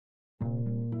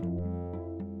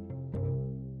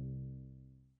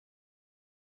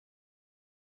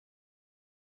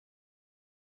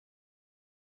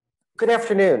Good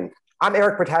afternoon. I'm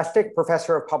Eric Protastic,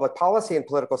 Professor of Public Policy and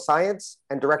Political Science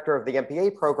and Director of the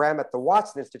MPA program at the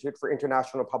Watson Institute for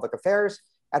International Public Affairs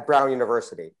at Brown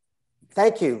University.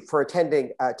 Thank you for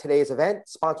attending today's event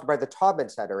sponsored by the Taubman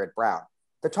Center at Brown.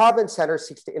 The Taubman Center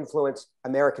seeks to influence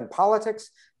American politics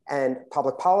and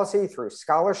public policy through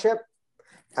scholarship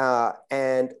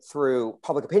and through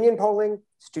public opinion polling,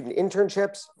 student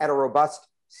internships, and a robust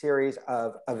series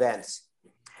of events.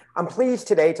 I'm pleased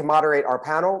today to moderate our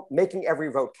panel, Making Every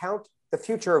Vote Count, the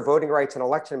Future of Voting Rights and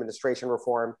Election Administration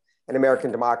Reform in American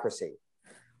Democracy.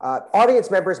 Audience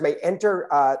members may enter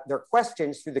their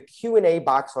questions through the Q&A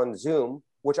box on Zoom,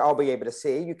 which I'll be able to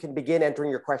see. You can begin entering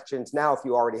your questions now if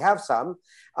you already have some,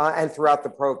 and throughout the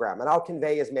program. And I'll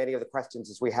convey as many of the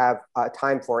questions as we have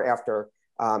time for after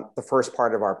the first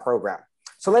part of our program.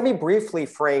 So let me briefly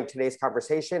frame today's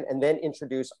conversation and then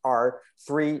introduce our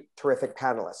three terrific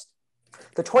panelists.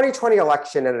 The 2020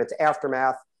 election and its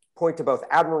aftermath point to both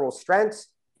admirable strengths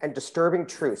and disturbing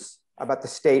truths about the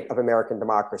state of American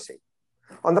democracy.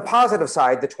 On the positive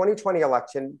side, the 2020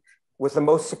 election was the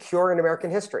most secure in American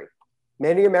history.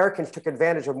 Many Americans took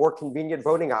advantage of more convenient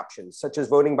voting options, such as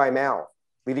voting by mail,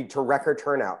 leading to record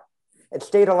turnout. And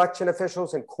state election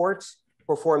officials and courts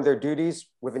performed their duties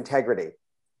with integrity.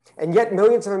 And yet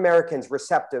millions of Americans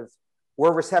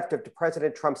were receptive to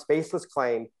President Trump's baseless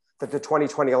claim that the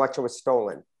 2020 election was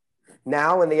stolen.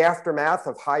 Now, in the aftermath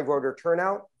of high voter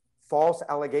turnout, false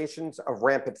allegations of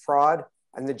rampant fraud,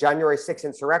 and the January 6th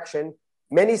insurrection,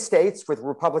 many states with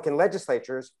Republican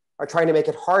legislatures are trying to make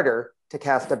it harder to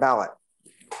cast a ballot.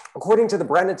 According to the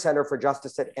Brennan Center for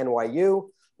Justice at NYU,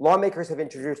 lawmakers have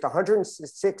introduced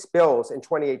 106 bills in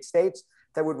 28 states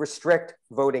that would restrict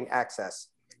voting access.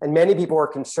 And many people are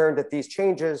concerned that these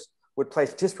changes would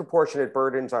place disproportionate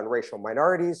burdens on racial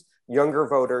minorities, younger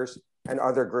voters, and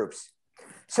other groups.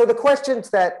 So the questions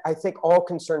that I think all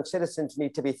concerned citizens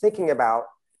need to be thinking about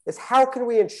is how can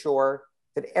we ensure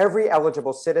that every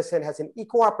eligible citizen has an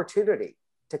equal opportunity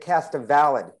to cast a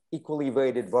valid, equally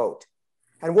weighted vote?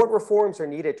 And what reforms are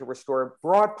needed to restore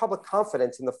broad public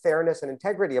confidence in the fairness and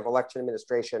integrity of election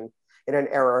administration in an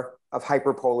era of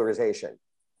hyperpolarization?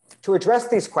 To address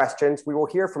these questions, we will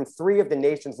hear from three of the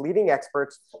nation's leading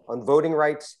experts on voting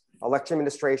rights, election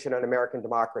administration, and American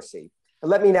democracy.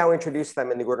 And let me now introduce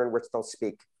them in the order in which they'll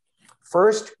speak.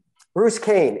 First, Bruce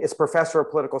Kane is Professor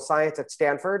of Political Science at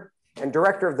Stanford and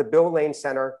Director of the Bill Lane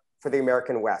Center for the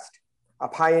American West. A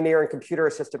pioneer in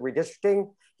computer-assisted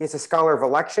redistricting, he is a scholar of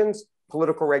elections,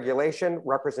 political regulation,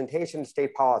 representation, and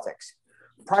state politics.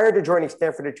 Prior to joining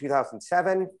Stanford in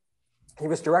 2007, he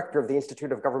was director of the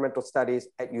Institute of Governmental Studies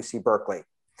at UC Berkeley.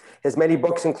 His many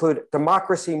books include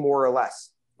Democracy More or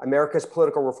Less, America's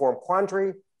Political Reform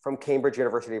Quandary from Cambridge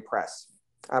University Press.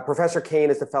 Professor Kane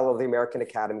is the fellow of the American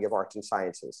Academy of Arts and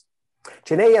Sciences.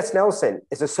 Janae S. Nelson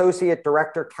is Associate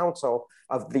Director Counsel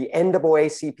of the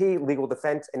NAACP Legal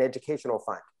Defense and Educational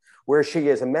Fund, where she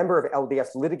is a member of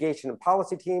LDF's litigation and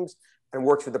policy teams and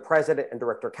works with the President and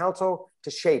Director Counsel to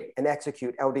shape and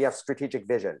execute LDF's strategic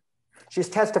vision. She's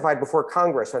testified before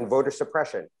Congress on voter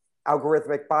suppression,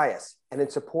 algorithmic bias, and in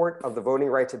support of the Voting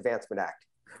Rights Advancement Act.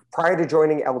 Prior to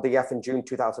joining LDF in June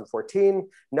 2014,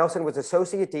 Nelson was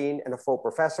Associate Dean and a full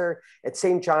professor at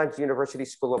St. John's University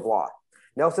School of Law.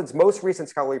 Nelson's most recent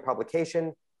scholarly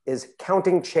publication is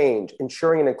Counting Change,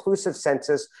 Ensuring an Inclusive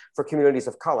Census for Communities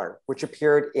of Color, which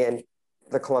appeared in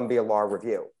the Columbia Law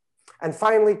Review. And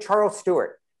finally, Charles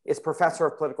Stewart is Professor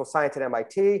of Political Science at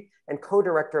MIT and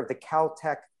co-director of the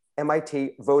Caltech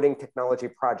MIT Voting Technology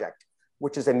Project,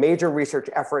 which is a major research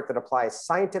effort that applies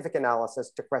scientific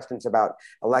analysis to questions about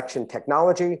election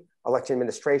technology, election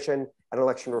administration, and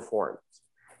election reform.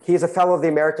 He is a fellow of the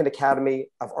American Academy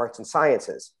of Arts and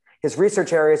Sciences. His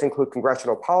research areas include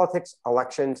congressional politics,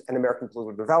 elections, and American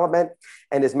political development,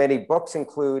 and his many books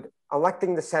include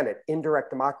Electing the Senate, Indirect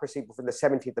Democracy Before the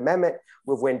 17th Amendment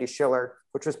with Wendy Schiller,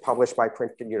 which was published by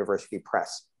Princeton University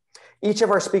Press. Each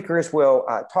of our speakers will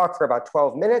talk for about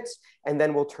 12 minutes, and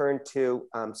then we'll turn to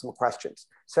some questions.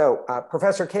 So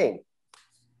Professor Kane.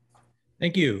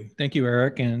 Thank you,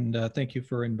 Eric, and thank you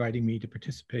for inviting me to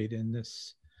participate in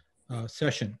this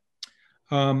session.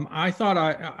 I thought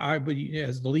I would,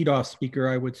 as the leadoff speaker,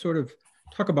 I would sort of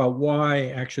talk about why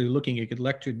actually looking at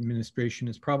election administration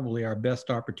is probably our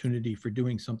best opportunity for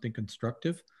doing something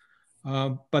constructive.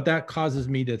 But that causes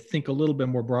me to think a little bit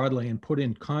more broadly and put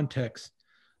in context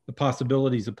the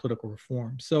possibilities of political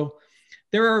reform. So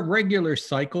there are regular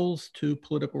cycles to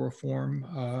political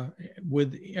reform.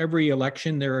 With every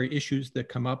election, there are issues that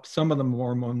come up, some of them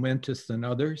more momentous than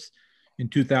others. In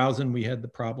 2000, we had the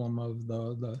problem of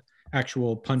the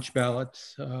actual punch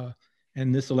ballots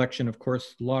And this election, of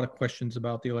course, a lot of questions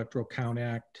about the Electoral Count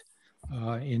Act,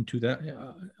 into that,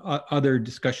 other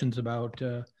discussions about,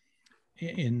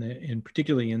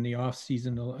 particularly in the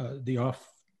off-season, the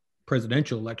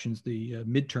off-presidential elections, the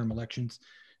midterm elections,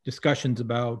 discussions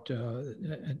about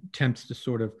attempts to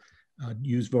sort of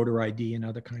use voter ID and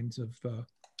other kinds of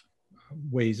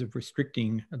ways of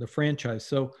restricting the franchise.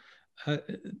 So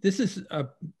this is a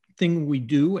thing we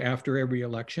do after every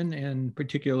election, and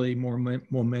particularly more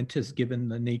momentous given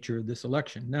the nature of this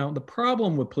election. Now, the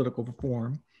problem with political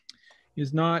reform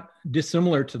is not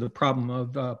dissimilar to the problem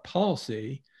of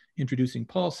policy, introducing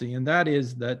policy, and that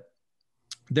is that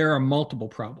there are multiple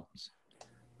problems,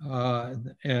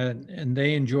 and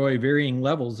they enjoy varying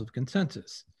levels of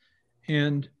consensus.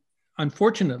 And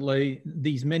unfortunately,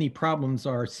 these many problems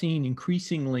are seen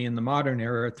increasingly in the modern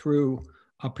era through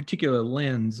a particular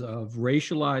lens of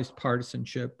racialized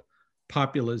partisanship,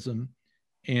 populism,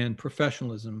 and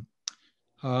professionalism.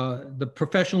 The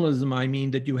professionalism, I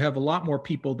mean that you have a lot more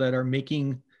people that are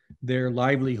making their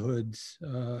livelihoods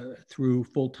through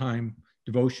full-time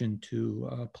devotion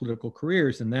to political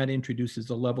careers, and that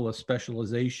introduces a level of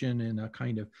specialization and a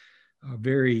kind of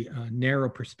very narrow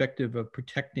perspective of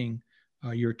protecting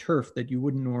your turf that you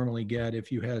wouldn't normally get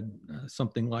if you had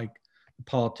something like the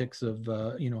politics of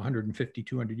 150,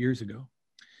 200 years ago.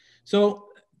 So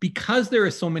because there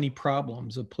are so many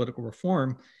problems of political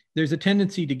reform, there's a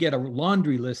tendency to get a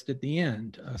laundry list at the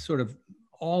end, sort of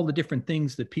all the different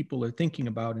things that people are thinking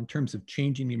about in terms of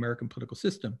changing the American political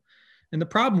system. And the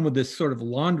problem with this sort of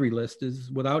laundry list is,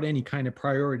 without any kind of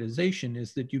prioritization,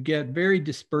 is that you get very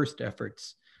dispersed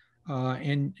efforts.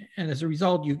 And as a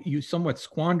result, you somewhat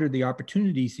squander the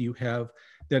opportunities you have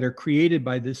that are created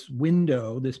by this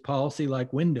window, this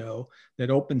policy-like window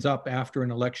that opens up after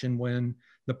an election when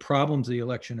the problems of the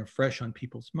election are fresh on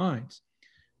people's minds.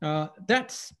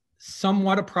 That's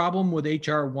somewhat a problem with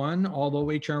H.R. 1, although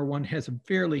H.R. 1 has a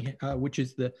fairly, which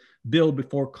is the bill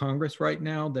before Congress right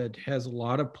now that has a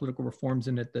lot of political reforms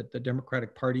in it that the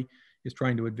Democratic Party is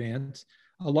trying to advance.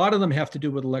 A lot of them have to do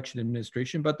with election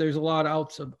administration, but there's a lot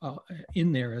else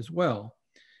in there as well.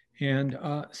 And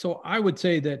so I would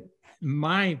say that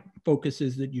my focus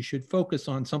is that you should focus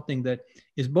on something that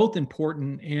is both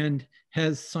important and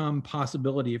has some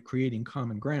possibility of creating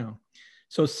common ground.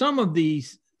 So some of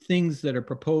these things that are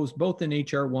proposed both in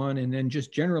H.R. 1 and then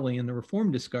just generally in the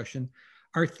reform discussion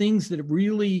are things that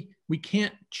really we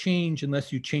can't change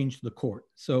unless you change the court.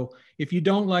 So if you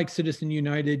don't like Citizen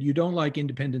United, you don't like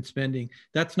independent spending,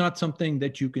 that's not something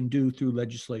that you can do through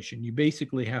legislation. You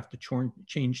basically have to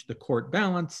change the court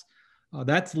balance.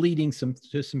 That's leading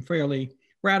to some fairly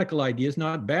radical ideas,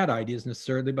 not bad ideas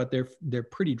necessarily, but they're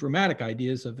pretty dramatic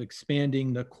ideas of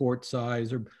expanding the court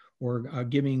size or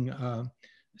giving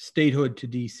statehood to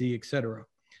DC, et cetera.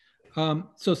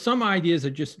 So some ideas are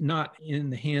just not in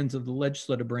the hands of the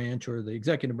legislative branch or the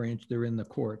executive branch, they're in the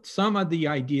court. Some of the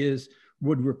ideas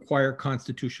would require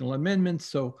constitutional amendments.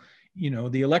 So,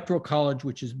 the Electoral College,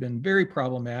 which has been very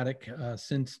problematic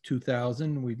since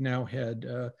 2000, we've now had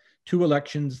 2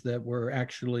 elections that were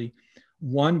actually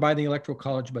won by the Electoral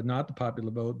College, but not the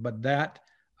popular vote. But that,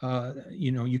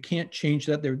 you can't change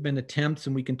that. There have been attempts,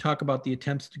 and we can talk about the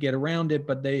attempts to get around it,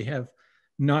 but they have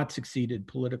not succeeded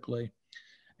politically.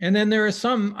 And then there are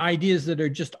some ideas that are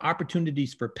just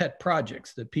opportunities for pet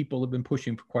projects that people have been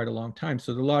pushing for quite a long time.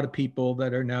 So there are a lot of people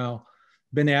that are now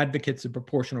been advocates of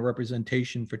proportional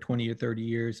representation for 20 or 30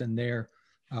 years, and they're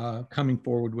coming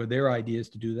forward with their ideas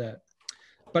to do that.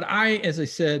 But I, as I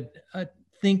said,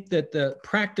 think that the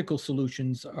practical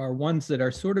solutions are ones that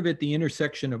are sort of at the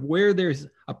intersection of where there's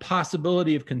a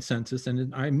possibility of consensus.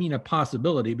 And I mean a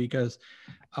possibility because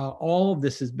all of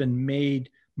this has been made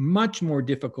much more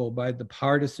difficult by the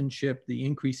partisanship, the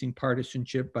increasing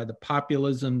partisanship, by the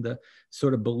populism, the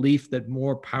sort of belief that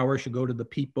more power should go to the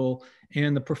people,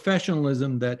 and the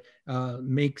professionalism that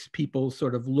makes people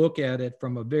sort of look at it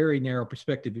from a very narrow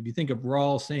perspective. If you think of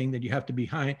Rawls saying that you have to be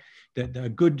behind, that a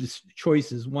good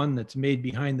choice is one that's made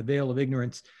behind the veil of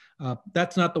ignorance,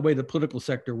 that's not the way the political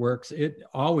sector works. It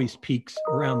always peeks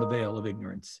around the veil of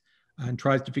ignorance and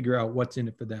tries to figure out what's in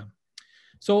it for them.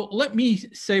 So let me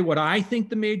say what I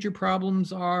think the major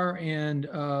problems are and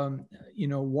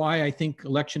why I think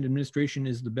election administration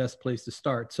is the best place to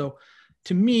start. So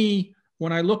to me,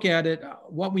 when I look at it,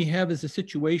 what we have is a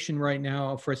situation right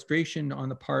now of frustration on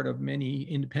the part of many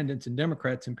independents and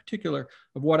Democrats in particular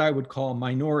of what I would call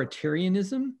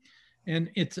minoritarianism.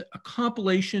 And it's a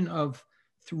compilation of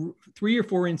 3 or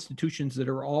 4 institutions that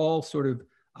are all sort of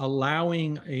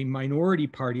allowing a minority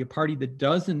party, a party that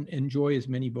doesn't enjoy as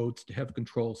many votes, to have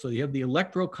control. So you have the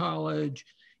Electoral College,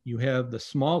 you have the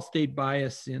small state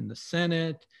bias in the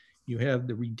Senate, You have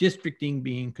the redistricting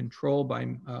being controlled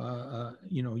by,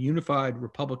 unified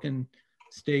Republican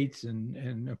states,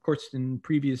 and of course in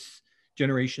previous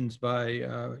generations by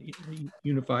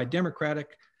unified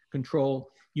Democratic control.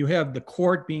 You have the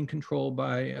court being controlled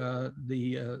by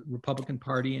the Republican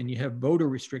Party, and you have voter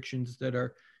restrictions that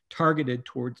are targeted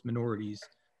towards minorities,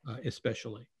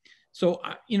 especially. So,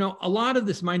 a lot of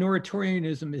this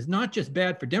minoritarianism is not just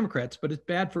bad for Democrats, but it's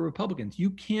bad for Republicans.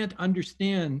 You can't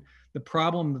understand the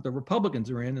problem that the Republicans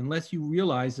are in unless you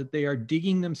realize that they are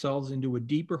digging themselves into a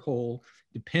deeper hole,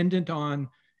 dependent on,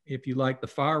 if you like, the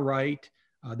far right.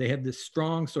 They have this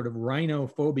strong sort of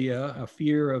rhinophobia, a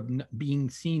fear of being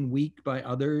seen weak by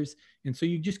others. And so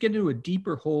you just get into a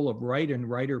deeper hole of right and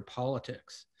righter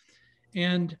politics.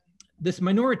 And this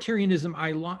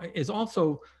minoritarianism is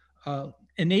also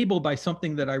enabled by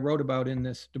something that I wrote about in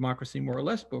this Democracy More or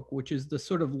Less book, which is the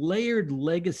sort of layered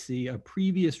legacy of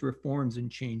previous reforms and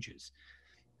changes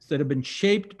that have been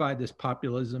shaped by this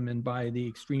populism and by the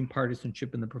extreme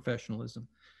partisanship and the professionalism.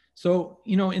 So,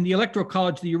 in the Electoral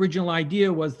College, the original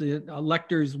idea was that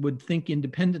electors would think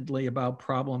independently about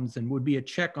problems and would be a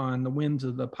check on the whims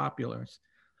of the populace.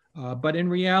 But in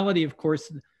reality, of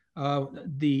course,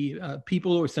 the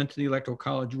people who are sent to the Electoral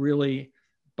College really,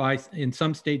 in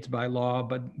some states by law,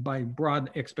 but by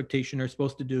broad expectation, are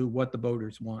supposed to do what the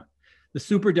voters want. The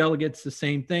superdelegates, the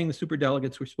same thing. The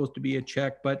superdelegates were supposed to be a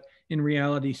check, but in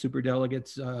reality,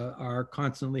 superdelegates are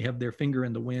constantly have their finger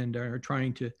in the wind, are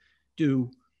trying to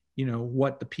do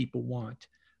what the people want.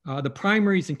 The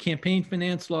primaries and campaign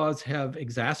finance laws have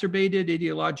exacerbated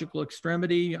ideological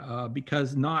extremity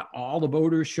because not all the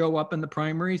voters show up in the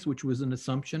primaries, which was an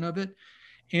assumption of it.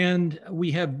 And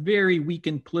we have very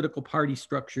weakened political party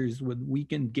structures with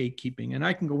weakened gatekeeping. And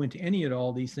I can go into any of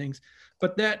all these things,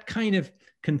 but that kind of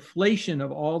conflation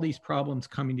of all these problems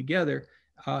coming together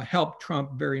helped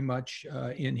Trump very much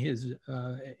in his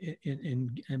in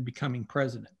becoming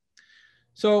president.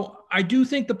 So I do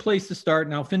think the place to start,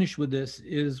 and I'll finish with this,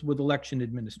 is with election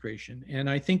administration. And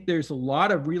I think there's a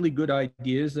lot of really good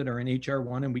ideas that are in HR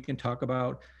 1, and we can talk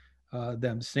about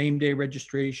them. Same-day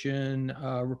registration,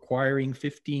 requiring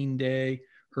 15-day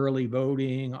early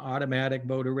voting, automatic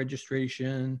voter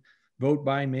registration, vote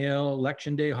by mail,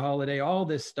 election day holiday, all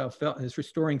this stuff is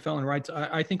restoring felon rights.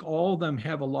 I think all of them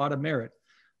have a lot of merit.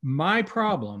 My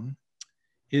problem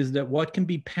is that what can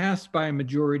be passed by a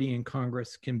majority in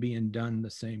Congress can be done the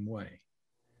same way.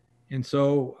 And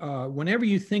so whenever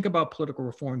you think about political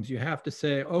reforms, you have to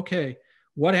say, okay,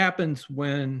 what happens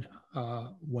when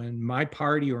my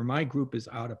party or my group is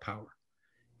out of power?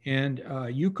 And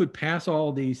you could pass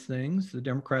all these things. The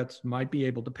Democrats might be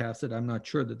able to pass it. I'm not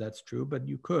sure that that's true, but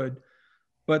you could.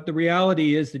 But the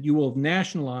reality is that you will have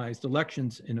nationalized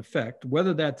elections in effect.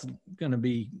 Whether that's going to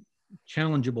be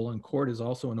challengeable in court is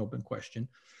also an open question,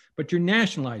 but you're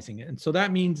nationalizing it. And so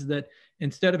that means that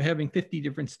instead of having 50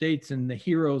 different states and the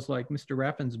heroes like Mr.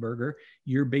 Raffensperger,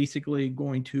 you're basically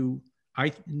going to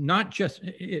not just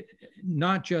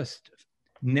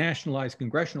nationalize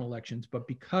congressional elections, but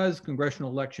because congressional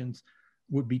elections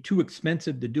would be too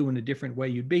expensive to do in a different way,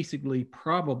 you'd basically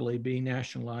probably be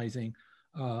nationalizing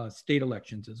state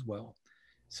elections as well.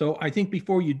 So I think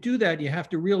before you do that, you have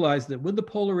to realize that with the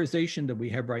polarization that we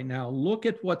have right now, look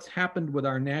at what's happened with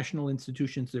our national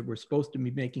institutions that were supposed to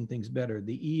be making things better.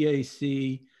 The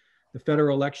EAC, the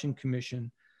Federal Election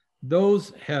Commission,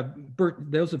 those have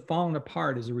fallen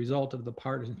apart as a result of the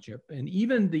partisanship. And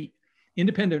even the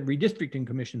independent redistricting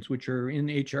commissions, which are in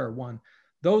HR 1,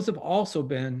 those have also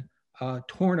been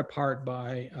torn apart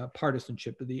by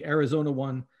partisanship. The Arizona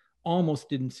one almost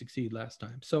didn't succeed last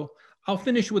time. So I'll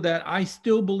finish with that. I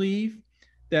still believe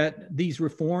that these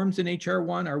reforms in HR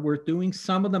 1 are worth doing.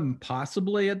 Some of them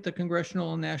possibly at the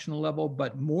congressional and national level,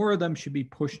 but more of them should be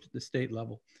pushed at the state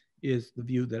level, is the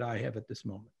view that I have at this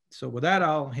moment. So with that,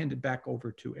 I'll hand it back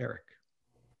over to Eric.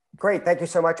 Great, thank you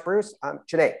so much, Bruce.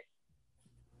 Janae.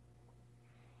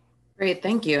 Great,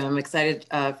 thank you. I'm excited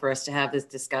for us to have this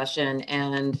discussion.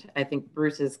 And I think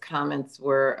Bruce's comments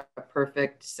were a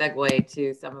perfect segue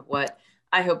to some of what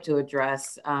I hope to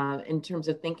address in terms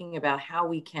of thinking about how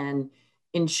we can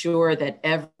ensure that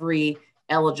every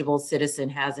eligible citizen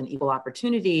has an equal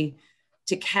opportunity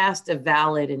to cast a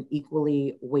valid and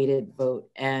equally weighted vote.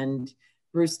 And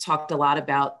Bruce talked a lot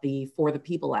about the For the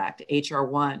People Act, HR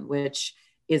 1, which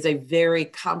is a very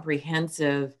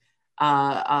comprehensive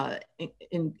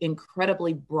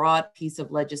incredibly broad piece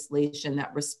of legislation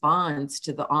that responds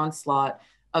to the onslaught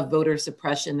of voter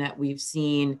suppression that we've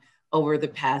seen over the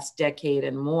past decade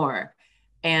and more.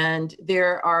 And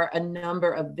there are a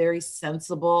number of very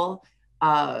sensible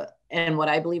and what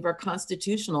I believe are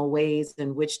constitutional ways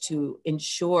in which to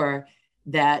ensure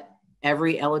that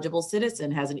every eligible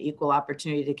citizen has an equal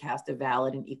opportunity to cast a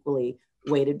valid and equally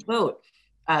weighted vote.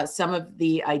 Some of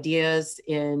the ideas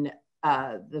in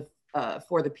the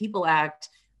For the People Act,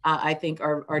 I think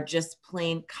are just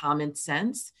plain common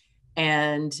sense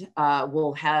and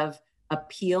will have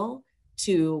appeal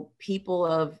to people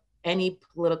of any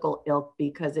political ilk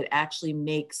because it actually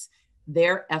makes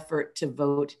their effort to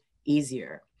vote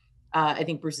easier. I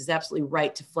think Bruce is absolutely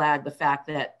right to flag the fact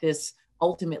that this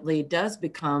ultimately does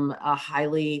become a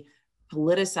highly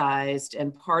politicized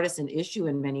and partisan issue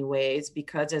in many ways,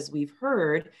 because as we've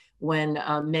heard, when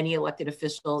many elected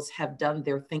officials have done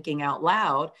their thinking out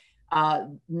loud,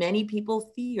 many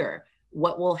people fear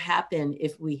what will happen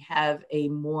if we have a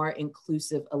more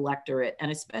inclusive electorate,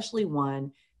 and especially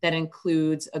one that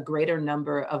includes a greater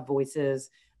number of voices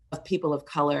of people of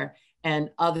color and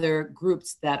other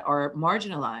groups that are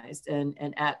marginalized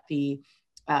and at the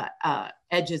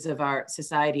edges of our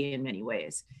society in many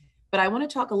ways. But I want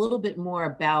to talk a little bit more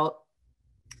about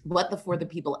what the For the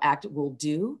People Act will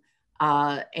do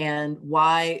and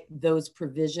why those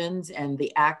provisions and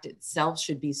the act itself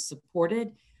should be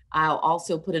supported. I'll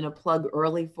also put in a plug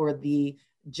early for the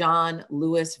John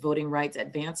Lewis Voting Rights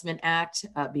Advancement Act,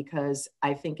 because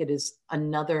I think it is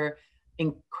another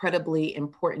incredibly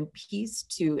important piece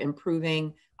to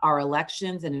improving our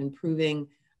elections and improving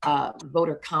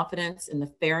voter confidence in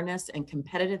the fairness and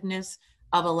competitiveness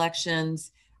of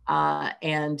elections.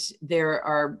 And there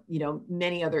are,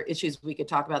 many other issues we could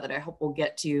talk about that I hope we'll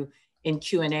get to in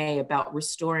Q&A about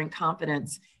restoring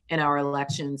confidence in our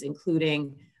elections,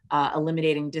 including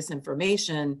eliminating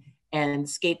disinformation and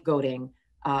scapegoating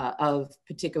of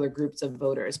particular groups of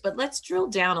voters. But let's drill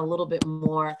down a little bit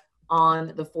more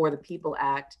on the For the People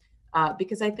Act,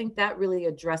 because I think that really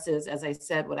addresses, as I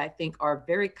said, what I think are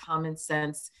very common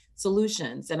sense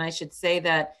solutions. And I should say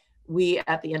that we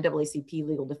at the NAACP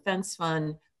Legal Defense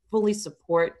Fund fully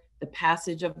support the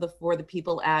passage of the For the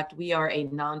People Act. We are a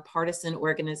nonpartisan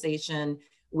organization.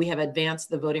 We have advanced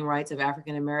the voting rights of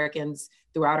African Americans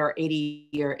throughout our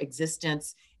 80-year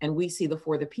existence. And we see the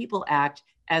For the People Act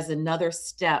as another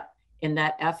step in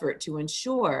that effort to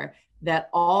ensure that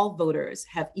all voters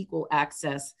have equal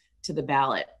access to the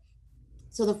ballot.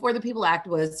 So the For the People Act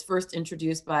was first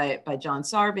introduced by John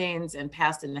Sarbanes and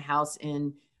passed in the House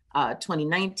in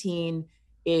 2019.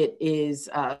 It is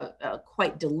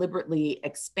quite deliberately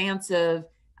expansive.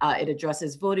 It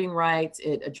addresses voting rights.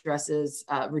 It addresses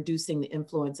reducing the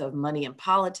influence of money in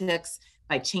politics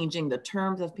by changing the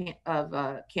terms of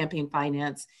campaign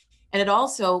finance. And it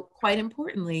also, quite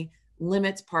importantly,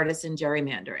 limits partisan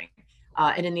gerrymandering.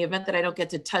 And in the event that I don't get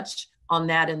to touch on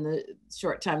that in the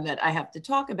short time that I have to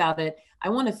talk about it, I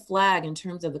want to flag in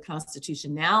terms of the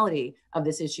constitutionality of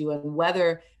this issue and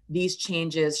whether these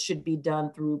changes should be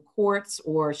done through courts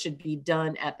or should be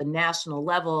done at the national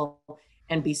level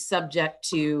and be subject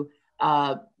to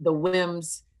the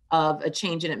whims of a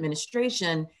change in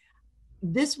administration.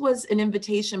 This was an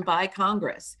invitation by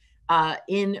Congress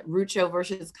in Rucho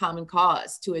versus Common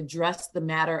Cause to address the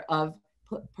matter of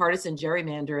partisan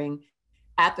gerrymandering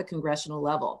at the congressional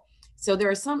level. So there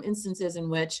are some instances in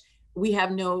which we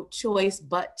have no choice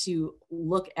but to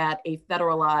look at a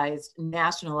federalized,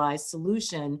 nationalized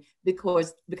solution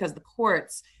because the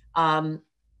courts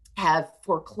have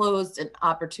foreclosed an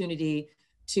opportunity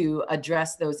to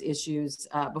address those issues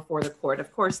before the court.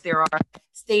 Of course, there are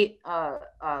state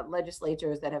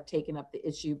legislatures that have taken up the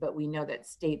issue, but we know that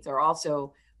states are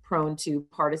also prone to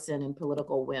partisan and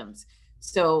political whims.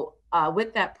 So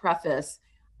with that preface,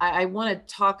 I want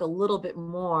to talk a little bit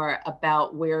more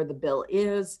about where the bill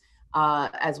is.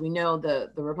 As we know, the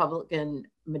Republican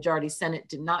majority Senate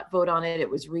did not vote on it. It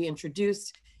was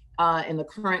reintroduced in the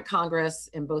current Congress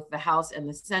in both the House and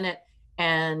the Senate.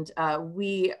 And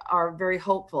we are very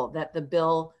hopeful that the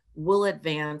bill will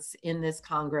advance in this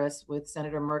Congress with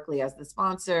Senator Merkley as the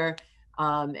sponsor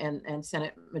and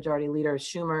Senate Majority Leader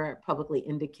Schumer publicly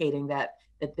indicating that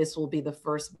this will be the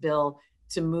first bill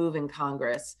to move in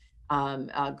Congress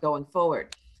going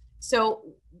forward.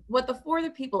 So what the For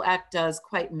the People Act does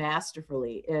quite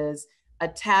masterfully is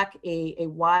attack a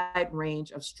wide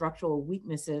range of structural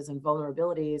weaknesses and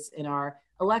vulnerabilities in our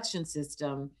election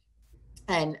system.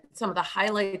 And some of the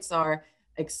highlights are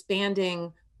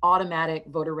expanding automatic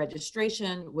voter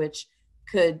registration, which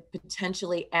could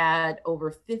potentially add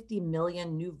over 50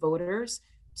 million new voters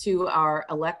to our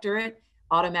electorate.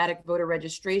 Automatic voter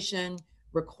registration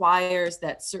requires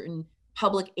that certain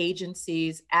public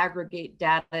agencies aggregate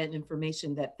data and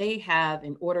information that they have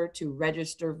in order to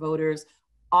register voters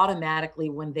automatically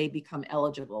when they become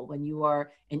eligible. When you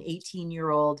are an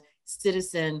 18-year-old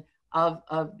citizen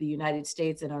of the United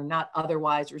States and are not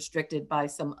otherwise restricted by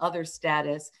some other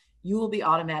status, you will be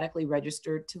automatically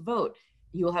registered to vote.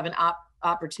 You will have an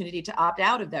opportunity to opt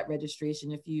out of that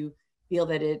registration if you feel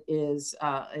that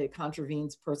it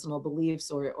contravenes personal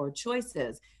beliefs or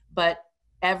choices. But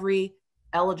every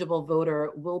eligible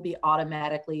voter will be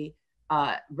automatically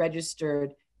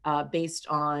registered based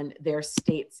on their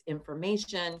state's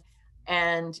information.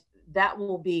 And that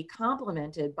will be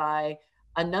complemented by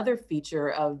another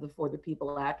feature of the For the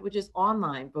People Act, which is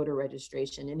online voter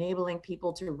registration, enabling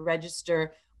people to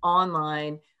register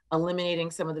online,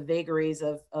 eliminating some of the vagaries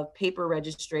of paper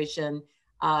registration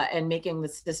and making the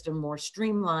system more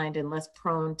streamlined and less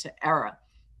prone to error.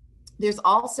 There's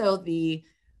also the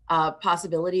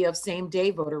possibility of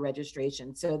same-day voter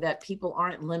registration so that people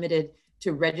aren't limited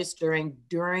to registering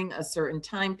during a certain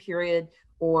time period,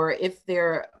 or if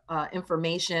their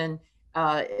information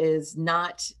is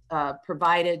not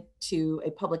provided to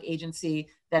a public agency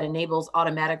that enables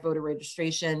automatic voter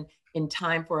registration in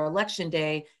time for election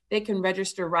day, they can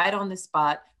register right on the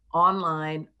spot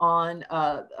online on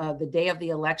the day of the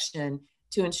election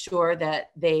to ensure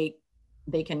that they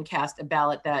can cast a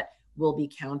ballot that will be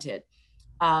counted.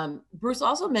 Bruce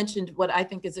also mentioned what I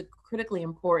think is a critically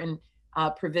important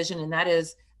provision, and that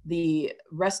is the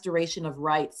restoration of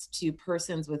rights to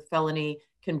persons with felony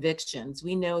convictions.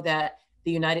 We know that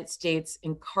the United States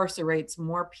incarcerates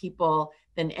more people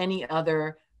than any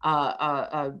other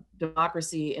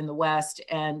democracy in the West.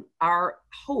 And our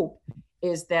hope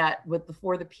is that with the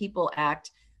For the People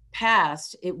Act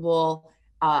passed, it will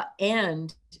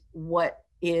end what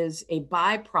is a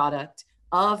byproduct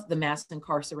of the mass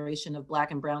incarceration of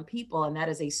Black and brown people, and that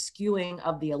is a skewing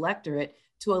of the electorate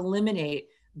to eliminate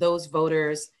those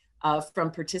voters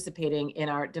from participating in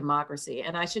our democracy.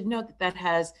 And I should note that that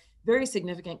has very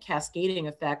significant cascading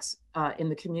effects in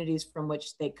the communities from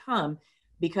which they come,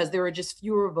 because there are just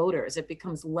fewer voters. It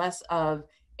becomes less of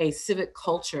a civic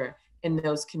culture in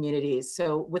those communities.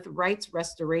 So with rights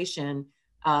restoration,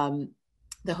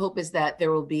 the hope is that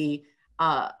there will be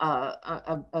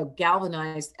a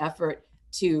galvanized effort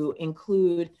to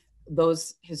include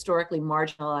those historically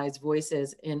marginalized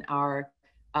voices in our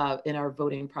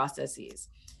voting processes.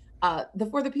 The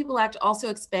For the People Act also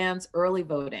expands early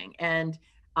voting. And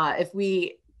if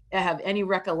we have any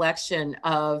recollection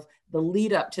of the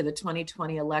lead up to the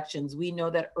 2020 elections, we know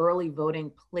that early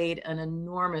voting played an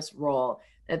enormous role,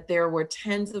 that there were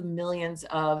tens of millions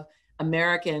of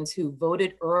Americans who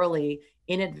voted early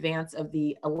in advance of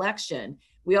the election.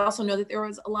 We also know that there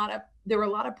were a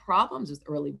lot of problems with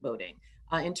early voting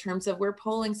in terms of where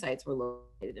polling sites were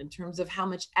located, in terms of how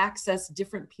much access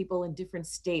different people in different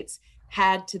states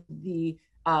had to the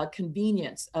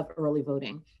convenience of early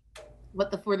voting.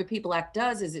 What the For the People Act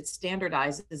does is it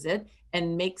standardizes it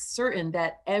and makes certain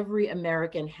that every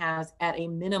American has at a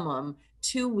minimum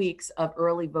 2 weeks of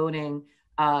early voting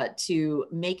to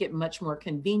make it much more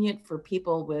convenient for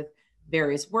people with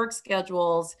various work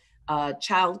schedules,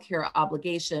 childcare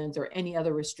obligations, or any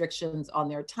other restrictions on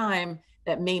their time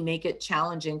that may make it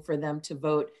challenging for them to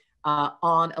vote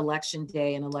on election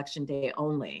day and election day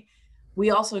only.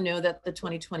 We also know that the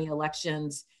 2020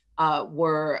 elections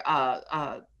were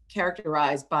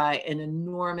characterized by an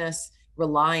enormous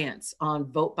reliance on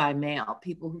vote by mail,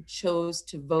 people who chose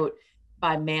to vote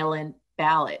by mail-in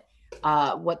ballot.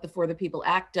 What the For the People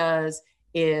Act does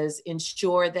is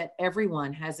ensure that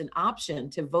everyone has an option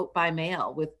to vote by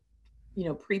mail with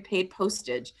prepaid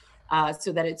postage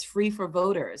so that it's free for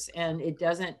voters and it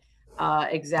doesn't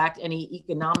exact any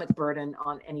economic burden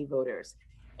on any voters.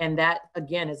 And that,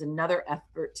 again, is another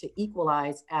effort to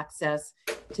equalize access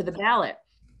to the ballot.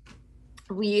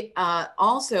 We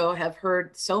also have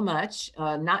heard so much,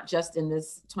 not just in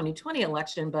this 2020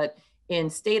 election, but in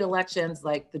state elections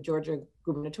like the Georgia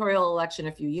gubernatorial election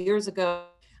a few years ago,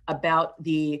 about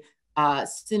the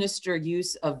sinister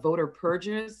use of voter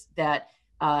purges that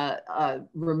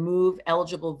remove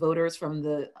eligible voters from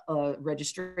the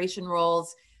registration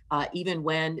rolls, even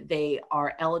when they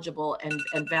are eligible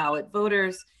and valid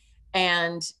voters.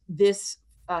 And this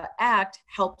act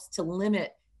helps to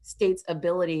limit states'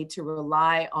 ability to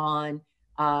rely on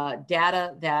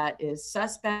data that is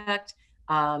suspect,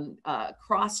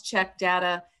 cross-check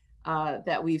data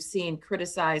that we've seen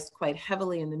criticized quite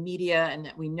heavily in the media and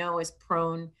that we know is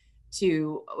prone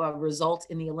to result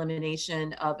in the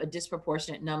elimination of a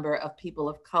disproportionate number of people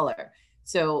of color.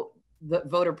 So the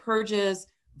voter purges,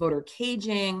 voter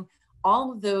caging,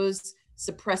 all of those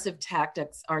suppressive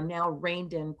tactics are now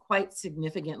reined in quite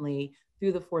significantly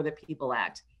through the For the People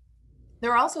Act.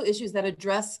 There are also issues that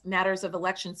address matters of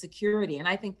election security. And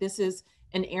I think this is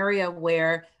an area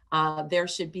where there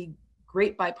should be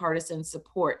great bipartisan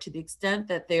support. To the extent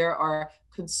that there are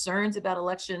concerns about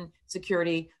election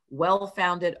security,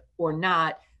 well-founded or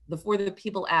not, the For the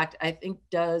People Act, I think,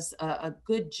 does a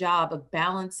good job of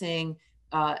balancing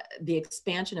the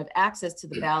expansion of access to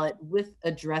the ballot with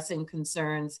addressing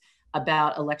concerns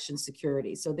about election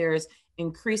security. So there's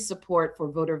increased support for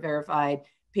voter verified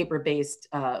paper-based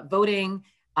voting.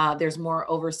 There's more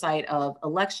oversight of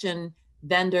election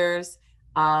vendors.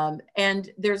 And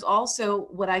there's also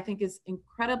what I think is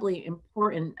incredibly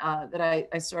important that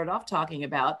I started off talking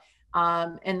about,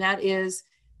 and that is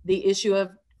the issue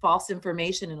of false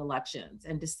information in elections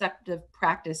and deceptive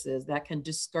practices that can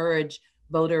discourage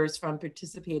voters from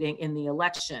participating in the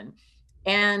election.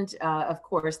 And of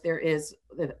course, there is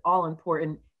the all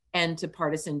important end to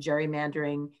partisan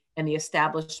gerrymandering and the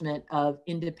establishment of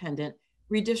independent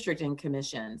redistricting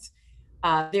commissions.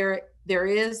 There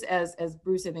is, as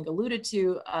Bruce, I think, alluded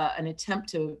to, an attempt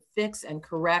to fix and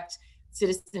correct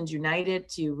Citizens United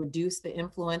to reduce the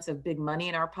influence of big money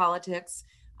in our politics,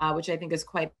 which I think is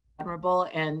quite admirable,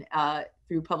 and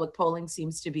through public polling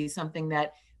seems to be something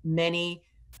that many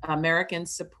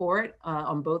Americans support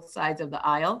on both sides of the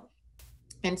aisle.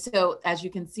 And so, as you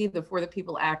can see, the For the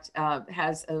People Act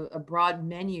has a broad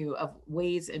menu of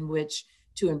ways in which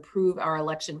to improve our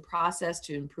election process,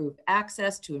 to improve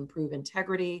access, to improve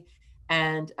integrity,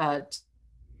 and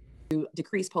to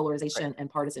decrease polarization and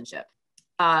partisanship,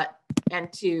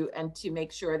 and to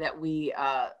make sure that we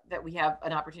have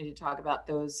an opportunity to talk about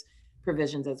those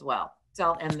provisions as well. So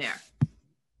I'll end there.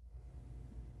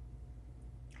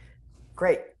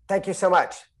 Great, thank you so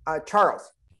much,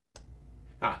 Charles.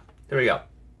 There we go.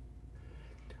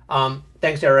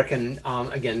 Thanks, Eric, and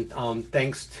again,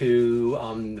 thanks to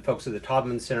the folks at the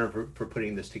Taubman Center for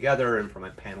putting this together, and for my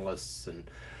panelists, and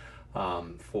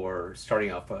for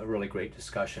starting off a really great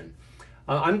discussion.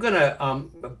 I'm going to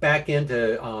back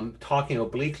into talking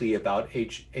obliquely about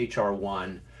HR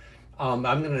 1. I'm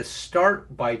going to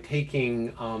start by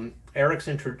taking Eric's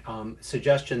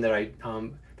suggestion that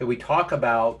that we talk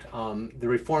about the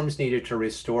reforms needed to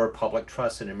restore public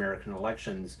trust in American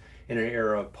elections in an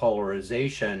era of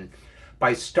polarization,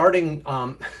 by starting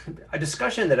a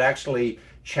discussion that actually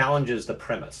challenges the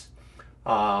premise.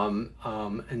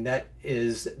 And that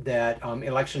is that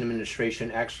election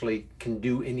administration actually can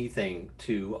do anything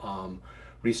to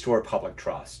restore public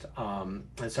trust. And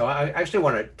so I actually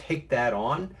want to take that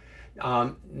on,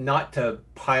 not to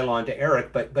pile on to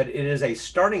Eric, but it is a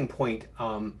starting point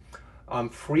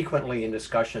frequently in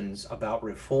discussions about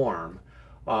reform.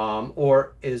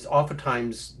 Or is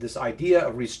oftentimes this idea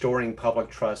of restoring public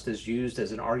trust is used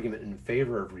as an argument in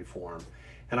favor of reform.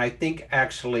 And I think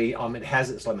actually it has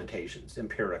its limitations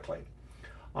empirically.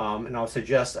 And I'll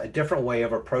suggest a different way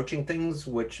of approaching things,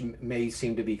 which may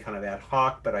seem to be kind of ad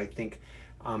hoc, but I think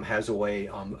has a way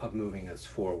of moving us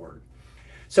forward.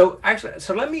 So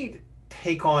let me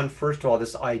take on, first of all,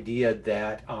 this idea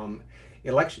that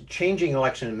changing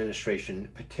election administration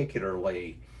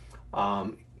particularly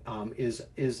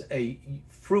is a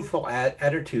fruitful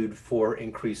attitude for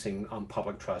increasing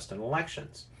public trust in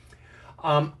elections.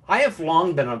 I have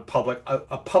long been a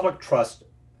public trust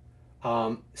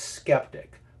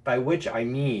skeptic, by which I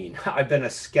mean I've been a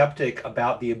skeptic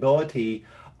about the ability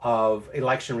of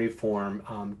election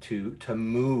reform to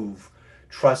move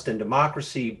trust in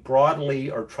democracy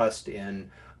broadly, or trust in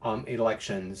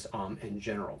elections in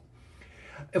general.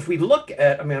 If we look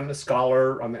at, I'm a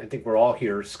scholar, I think we're all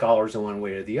here scholars in one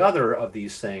way or the other of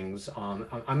these things.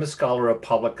 I'm a scholar of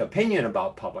public opinion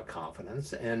about public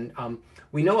confidence, and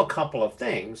we know a couple of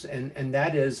things, and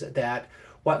that is that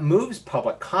what moves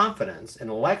public confidence in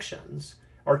elections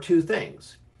are two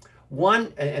things.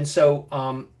 One, and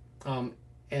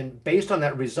based on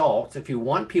that result, if you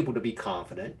want people to be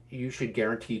confident, you should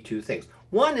guarantee two things.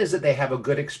 One is that they have a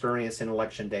good experience in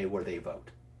election day where they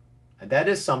vote, and that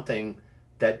is something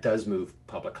that does move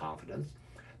public confidence.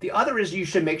 The other is you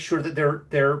should make sure that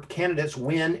their candidates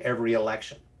win every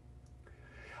election.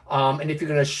 And if you're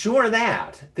going to assure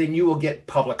that, then you will get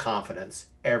public confidence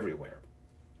everywhere.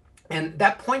 And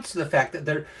that points to the fact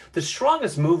that the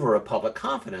strongest mover of public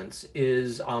confidence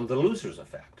is the loser's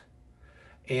effect.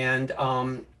 And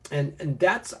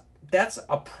that's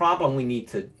a problem we need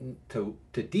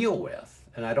to deal with.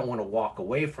 And I don't want to walk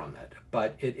away from it,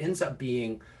 but it ends up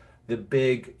being the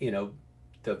big,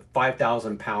 the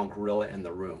 5,000-pound gorilla in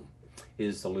the room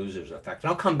is the loser's effect.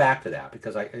 And I'll come back to that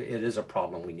because it is a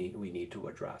problem we need to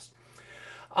address.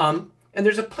 And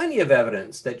there's plenty of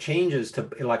evidence that changes to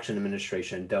election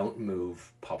administration don't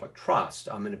move public trust.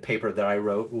 In a paper that I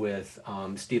wrote with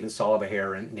Stephen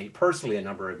Solivahere and Nate Pursley a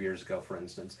number of years ago, for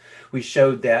instance, we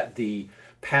showed that the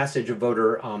passage of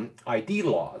voter ID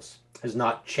laws has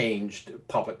not changed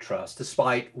public trust,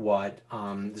 despite what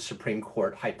the Supreme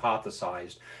Court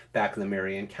hypothesized back in the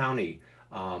Marion County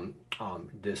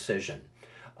decision.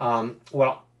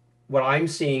 What I'm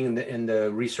seeing in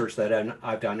the research that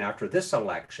I've done after this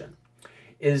election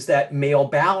is that mail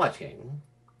balloting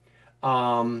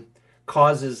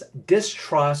causes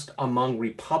distrust among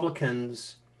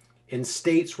Republicans in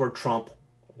states where Trump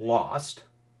lost,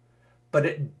 but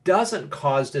it doesn't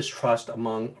cause distrust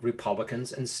among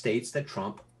Republicans in states that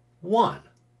Trump won.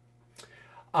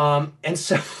 And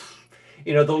so,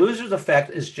 the loser's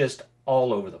effect is just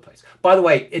all over the place. By the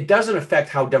way, it doesn't affect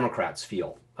how Democrats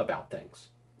feel about things,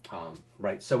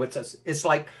 right? So it's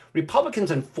like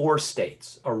Republicans in 4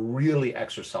 states are really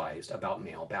exercised about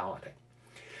mail balloting.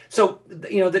 So, the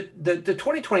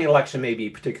 2020 election may be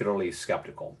particularly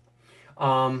skeptical.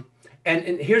 And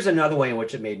here's another way in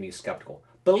which it made me skeptical.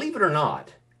 Believe it or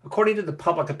not, according to the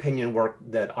public opinion work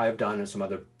that I've done and some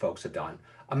other folks have done,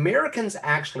 Americans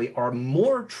actually are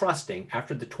more trusting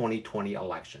after the 2020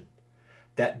 election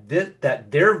that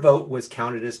their vote was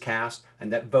counted as cast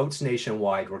and that votes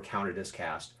nationwide were counted as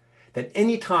cast than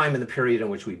any time in the period in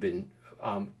which we've been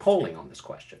polling on this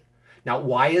question. Now,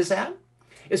 why is that?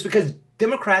 It's because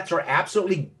Democrats are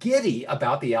absolutely giddy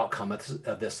about the outcome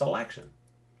of this election.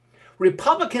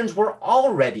 Republicans were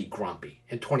already grumpy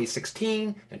in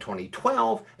 2016 and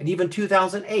 2012 and even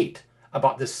 2008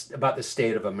 about the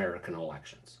state of American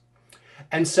elections.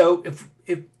 And so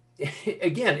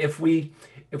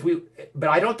but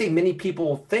I don't think many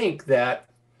people think that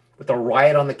with the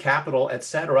riot on the Capitol, et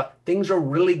cetera, things are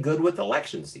really good with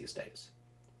elections these days.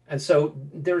 And so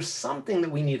there's something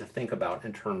that we need to think about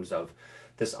in terms of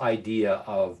this idea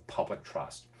of public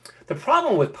trust. The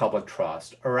problem with public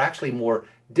trust, or actually more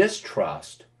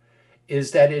distrust,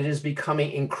 is that it is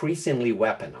becoming increasingly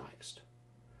weaponized,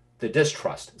 the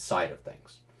distrust side of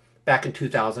things. Back in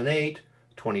 2008,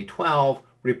 2012,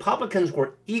 Republicans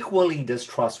were equally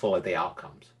distrustful of the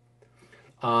outcomes.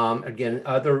 Again,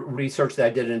 other research that I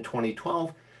did in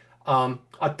 2012, a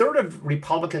third of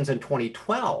Republicans in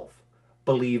 2012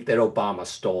 believed that Obama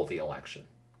stole the election.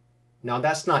 Now,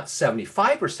 that's not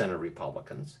 75% of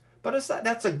Republicans, but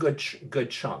that's a good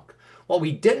chunk. What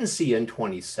we didn't see in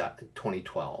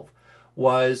 2012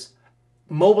 was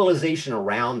mobilization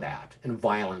around that in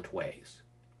violent ways.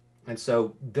 And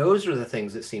so those are the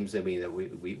things that seems to me that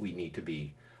we need to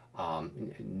be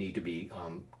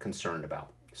concerned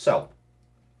about. So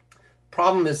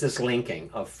problem is this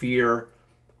linking of fear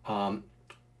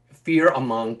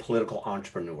among political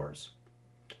entrepreneurs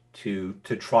to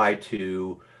try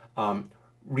to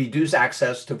reduce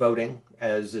access to voting,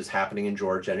 as is happening in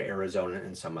Georgia and Arizona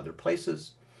and some other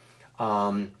places,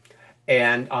 and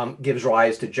gives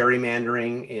rise to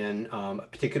gerrymandering in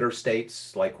particular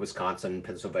states like Wisconsin,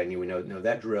 Pennsylvania. We know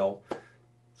that drill.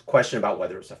 It's a question about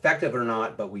whether it's effective or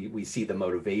not, but we see the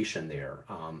motivation there.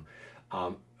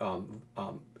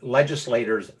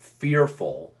 Legislators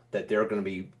fearful that they're going to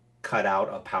be cut out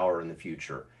of power in the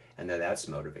future, and that's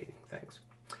motivating things.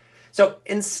 So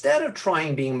instead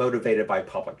of being motivated by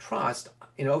public trust,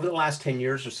 over the last 10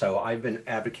 years or so, I've been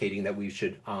advocating that we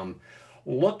should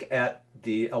look at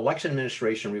the election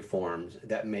administration reforms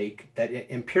that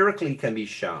empirically can be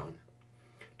shown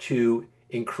to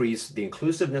increase the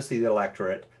inclusiveness of the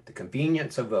electorate, the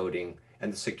convenience of voting,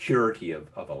 and the security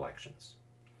of elections.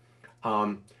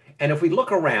 And if we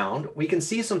look around, we can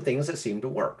see some things that seem to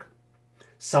work.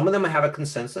 Some of them have a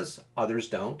consensus, others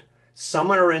don't.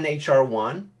 Some are in HR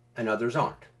 1 and others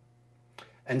aren't.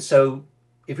 And so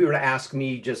if you were to ask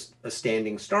me just a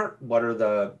standing start, what are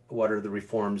the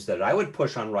reforms that I would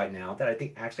push on right now that I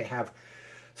think actually have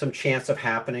some chance of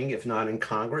happening, if not in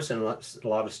Congress and a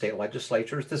lot of state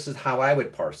legislatures, this is how I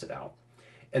would parse it out.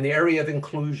 In the area of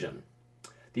inclusion,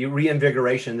 the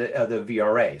reinvigoration of the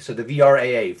VRA. So the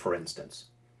VRAA, for instance,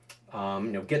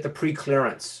 get the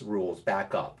pre-clearance rules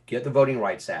back up, get the Voting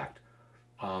Rights Act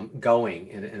going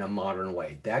in a modern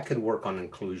way. That could work on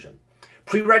inclusion.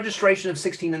 Pre-registration of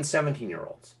 16 and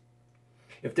 17-year-olds.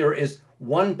 If there is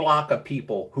one block of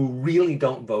people who really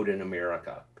don't vote in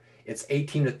America, it's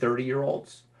 18 to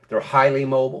 30-year-olds. They're highly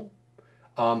mobile.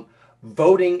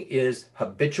 Voting is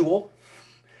habitual,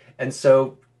 and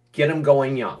so get them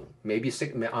going young. Maybe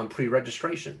on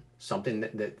pre-registration, something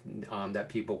that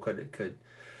people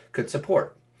could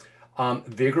support.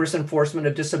 Vigorous enforcement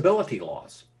of disability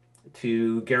laws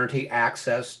to guarantee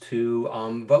access to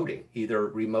voting, either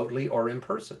remotely or in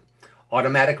person.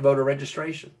 Automatic voter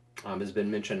registration has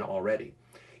been mentioned already.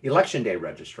 Election day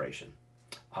registration.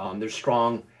 There's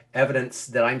strong evidence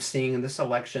that I'm seeing in this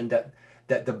election that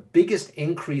that the biggest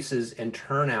increases in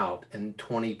turnout in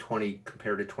 2020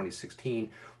 compared to 2016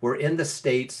 were in the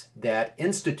states that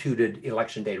instituted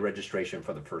election day registration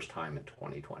for the first time in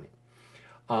 2020.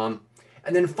 And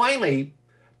then finally,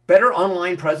 better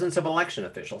online presence of election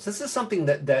officials. This is something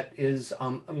that is a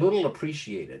little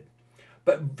appreciated,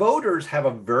 but voters have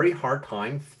a very hard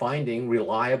time finding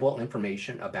reliable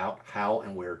information about how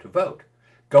and where to vote.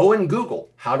 Go and Google,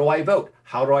 how do I vote?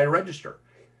 How do I register?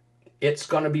 It's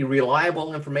going to be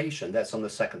reliable information that's on the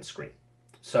second screen.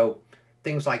 So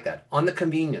things like that. On the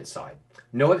convenience side,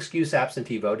 no excuse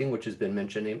absentee voting, which has been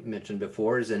mentioned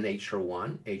before, is in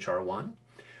HR1.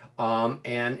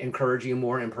 And encouraging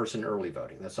more in-person early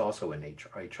voting. That's also in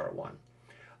HR1.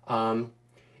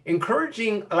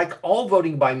 Encouraging like all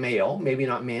voting by mail, maybe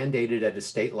not mandated at a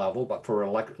state level, but for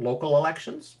local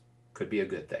elections could be a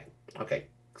good thing. Okay,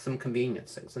 some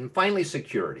convenience things. And finally,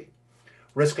 security.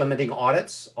 Risk limiting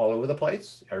audits all over the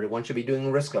place. Everyone should be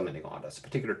doing risk limiting audits, a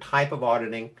particular type of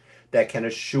auditing that can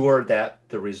assure that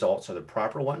the results are the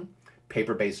proper one.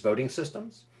 Paper-based voting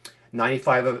systems.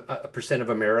 95% of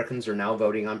Americans are now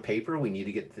voting on paper. We need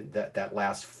to get that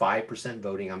last 5%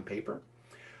 voting on paper.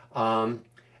 And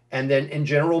then in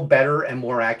general, better and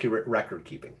more accurate record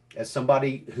keeping. As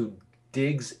somebody who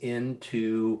digs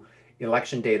into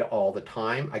election data all the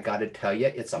time, I got to tell you,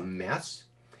 it's a mess.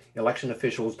 Election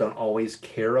officials don't always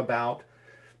care about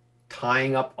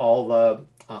tying up all the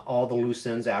loose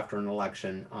ends after an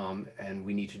election, and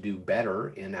we need to do better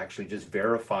in actually just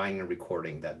verifying and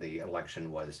recording that the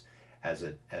election was as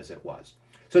it was.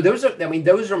 So those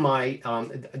are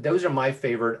my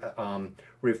favorite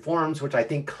reforms, which I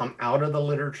think come out of the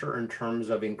literature in terms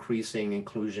of increasing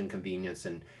inclusion, convenience,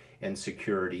 and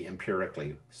security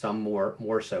empirically, some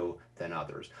more so than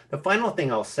others. The final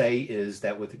thing I'll say is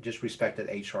that with just respect to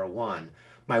HR1,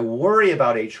 my worry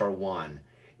about HR1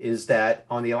 is that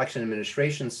on the election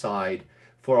administration side,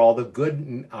 for all the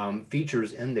good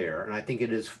features in there, and I think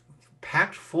it is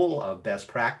packed full of best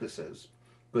practices,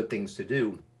 good things to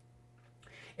do,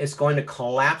 it's going to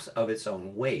collapse of its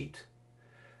own weight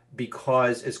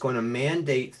because it's going to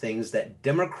mandate things that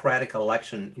democratic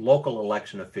local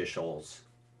election officials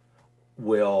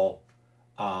will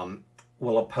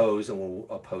oppose and will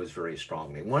oppose very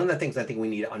strongly. One of the things I think we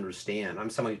need to understand, I'm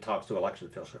somebody who talks to election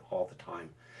officials all the time,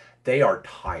 they are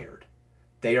tired,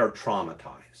 they are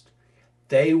traumatized.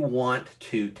 They want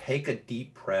to take a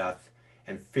deep breath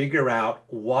and figure out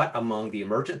what among the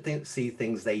emergency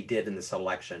things they did in this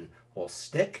election will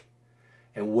stick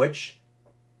and which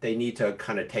they need to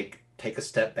kind of take a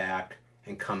step back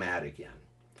and come at again.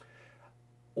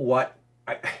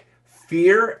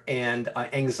 Fear and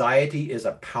anxiety is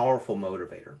a powerful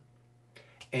motivator.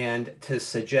 And to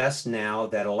suggest now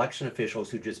that election officials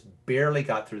who just barely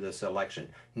got through this election,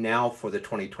 now for the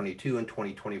 2022 and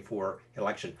 2024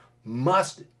 election,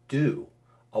 must do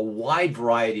a wide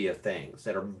variety of things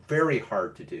that are very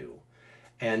hard to do,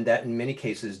 and that in many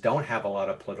cases don't have a lot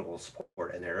of political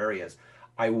support in their areas,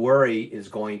 I worry is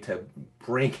going to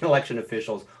bring election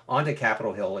officials onto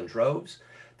Capitol Hill in droves.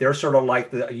 They're sort of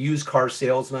like the used car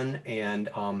salesmen and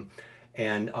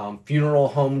funeral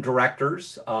home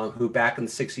directors who back in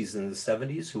the 60s and the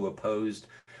 70s who opposed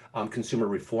consumer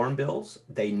reform bills.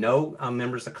 They know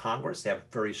members of Congress. They have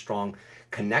very strong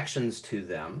connections to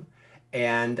them.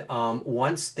 And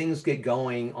once things get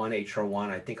going on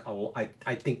HR1,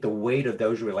 I think the weight of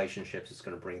those relationships is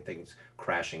going to bring things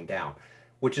crashing down,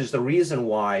 which is the reason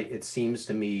why it seems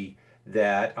to me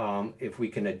that if we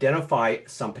can identify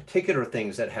some particular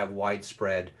things that have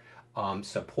widespread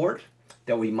support,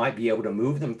 that we might be able to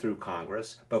move them through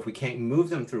Congress. But if we can't move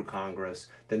them through Congress,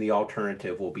 then the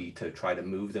alternative will be to try to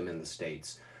move them in the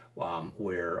states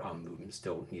where movement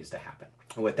still needs to happen.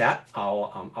 And with that,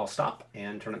 I'll stop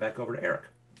and turn it back over to Eric.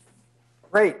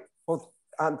 Great. Well,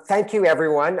 thank you,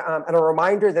 everyone. And a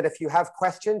reminder that if you have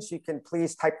questions, you can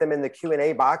please type them in the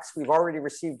Q&A box. We've already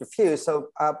received a few, so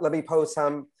let me pose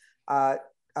some to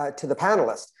the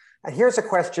panelists. Here's a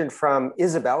question from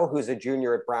Isabel, who's a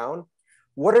junior at Brown.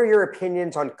 What are your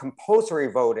opinions on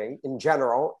compulsory voting in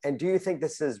general? And do you think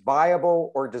this is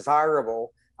viable or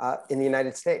desirable in the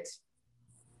United States?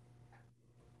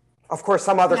 Of course,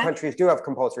 some other countries do have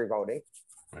compulsory voting.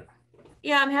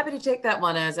 Yeah, I'm happy to take that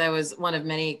one, as I was one of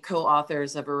many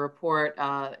co-authors of a report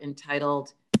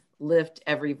entitled Lift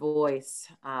Every Voice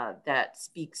that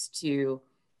speaks to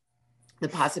the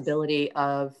possibility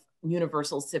of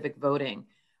universal civic voting.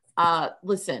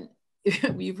 Listen,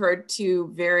 we've heard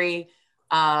two very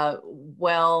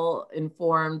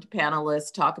well-informed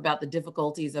panelists talk about the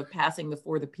difficulties of passing the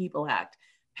For the People Act.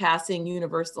 Passing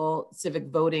universal civic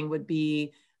voting would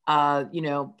be,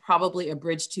 probably a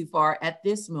bridge too far at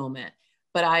this moment.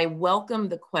 but I welcome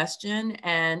the question,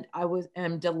 and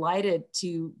am delighted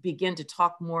to begin to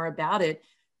talk more about it,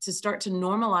 to start to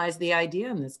normalize the idea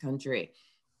in this country.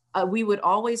 We would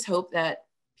always hope that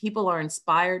people are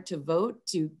inspired to vote,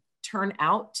 to turn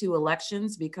out to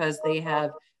elections because they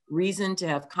have reason to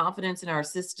have confidence in our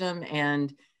system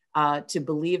and to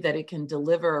believe that it can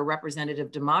deliver a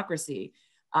representative democracy.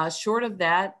 Short of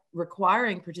that,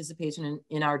 requiring participation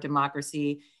in our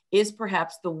democracy is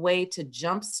perhaps the way to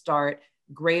jumpstart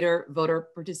greater voter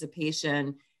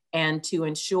participation and to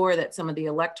ensure that some of the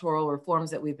electoral reforms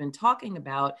that we've been talking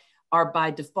about are by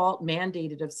default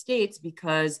mandated of states,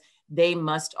 because they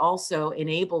must also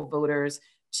enable voters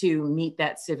to meet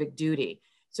that civic duty.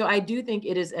 So I do think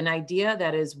it is an idea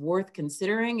that is worth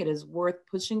considering. It is worth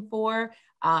pushing for.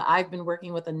 I've been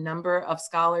working with a number of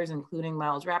scholars, including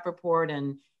Miles Rappaport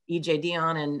and E.J.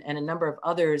 Dion and a number of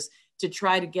others, to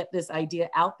try to get this idea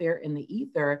out there in the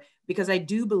ether, because I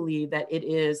do believe that it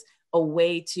is a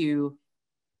way to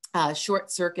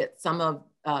short circuit some of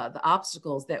the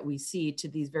obstacles that we see to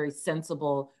these very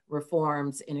sensible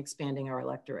reforms in expanding our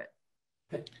electorate.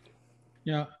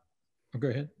 Yeah, go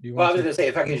ahead. Do you Well, want I was going to say,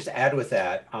 if I can just add with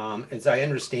that, as I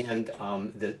understand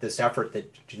this effort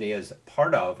that Janaea is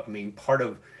part of, I mean, part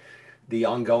of the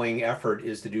ongoing effort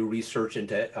is to do research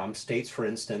into states, for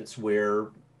instance, where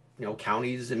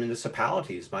counties and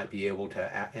municipalities might be able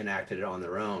to enact it on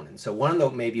their own. And so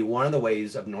maybe one of the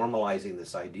ways of normalizing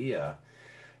this idea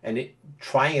and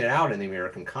trying it out in the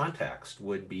American context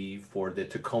would be for the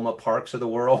Tacoma Parks of the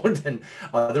world and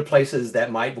other places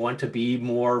that might want to be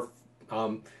more.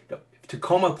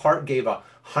 Tacoma Park gave a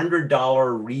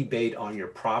 $100 rebate on your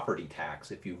property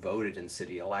tax if you voted in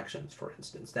city elections, for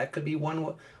instance. That could be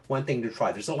one thing to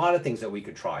try. There's a lot of things that we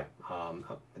could try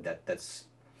that's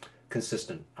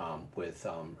consistent with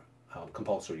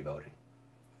compulsory voting.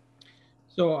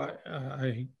 So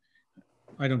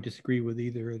I don't disagree with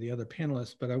either of the other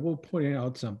panelists, but I will point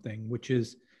out something, which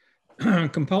is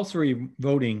compulsory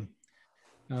voting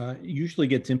usually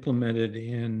gets implemented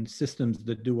in systems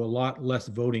that do a lot less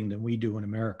voting than we do in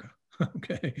America.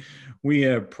 Okay, we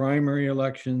have primary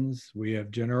elections, we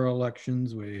have general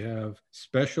elections, we have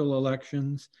special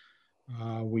elections,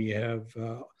 we have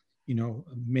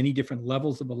many different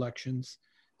levels of elections,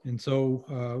 and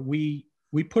so we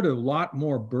put a lot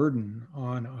more burden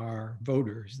on our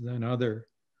voters than other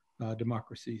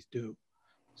democracies do.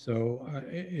 So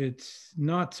it's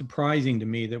not surprising to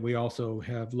me that we also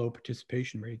have low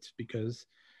participation rates, because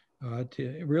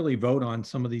to really vote on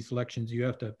some of these elections, you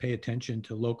have to pay attention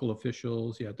to local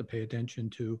officials, you have to pay attention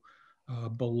to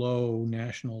below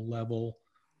national level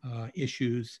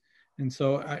issues. And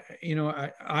so,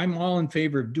 I'm all in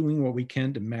favor of doing what we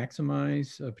can to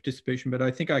maximize participation, but I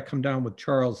think I come down with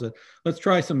Charles that let's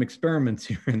try some experiments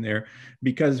here and there,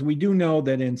 because we do know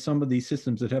that in some of these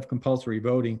systems that have compulsory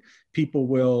voting, people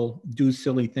will do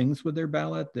silly things with their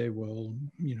ballot. They will,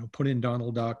 put in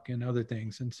Donald Duck and other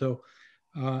things. And so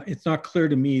it's not clear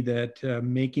to me that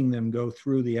making them go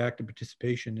through the act of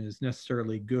participation is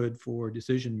necessarily good for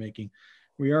decision making.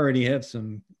 We already have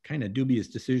some kind of dubious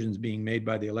decisions being made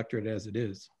by the electorate as it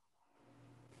is.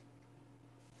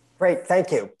 Great,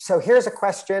 thank you. So here's a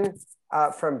question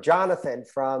from Jonathan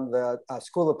from the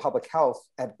School of Public Health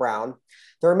at Brown.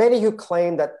 There are many who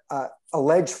claim that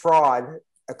alleged fraud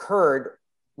occurred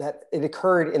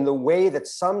in the way that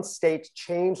some states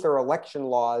changed their election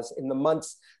laws in the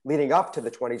months leading up to the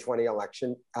 2020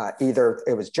 election. Either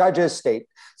it was judges, state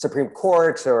Supreme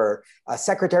Courts, or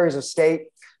secretaries of state.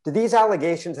 Do these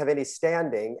allegations have any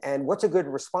standing, and what's a good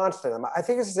response to them? I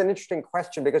think this is an interesting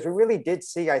question, because we really did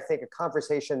see, I think, a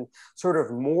conversation sort of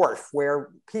morph where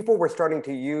people were starting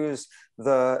to use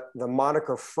the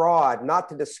moniker fraud, not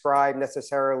to describe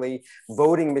necessarily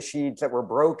voting machines that were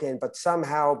broken, but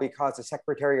somehow because the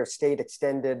Secretary of State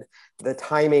extended the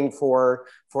timing for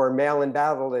mail-in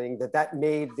balloting, that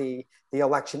made the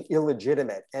election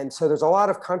illegitimate. And so there's a lot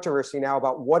of controversy now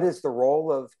about what is the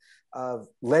role of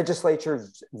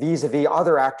legislatures vis-a-vis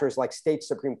other actors like state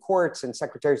Supreme Courts and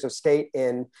secretaries of state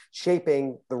in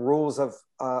shaping the rules of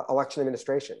election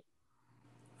administration.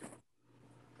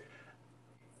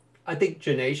 I think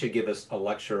Janaea should give us a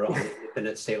lecture on the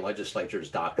independent state legislatures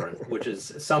doctrine, which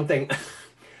is something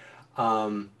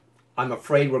I'm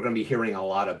afraid we're going to be hearing a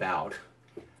lot about.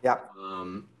 Yeah.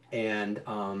 And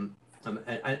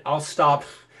I'll stop.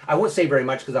 I won't say very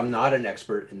much because I'm not an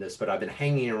expert in this, but I've been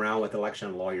hanging around with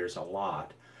election lawyers a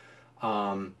lot.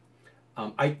 But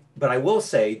I will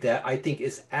say that I think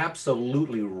it's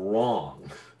absolutely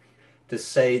wrong to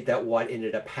say that what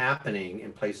ended up happening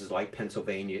in places like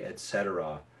Pennsylvania, et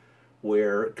cetera,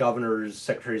 where governors,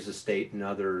 secretaries of state, and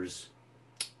others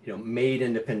made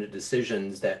independent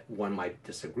decisions that one might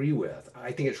disagree with.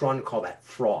 I think it's wrong to call that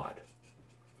fraud.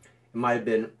 It might have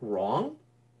been wrong,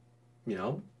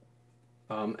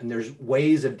 and there's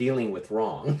ways of dealing with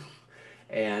wrong.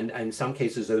 And in some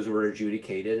cases, those were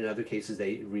adjudicated. In other cases,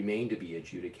 they remain to be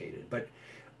adjudicated.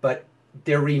 But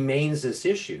there remains this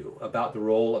issue about the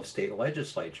role of state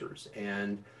legislatures.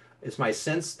 And it's my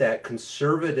sense that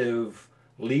conservative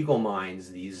legal minds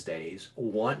these days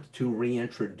want to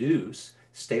reintroduce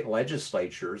state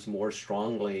legislatures more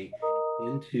strongly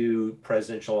into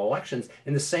presidential elections,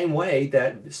 in the same way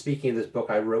that, speaking of this book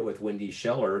I wrote with Wendy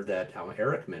Scheller that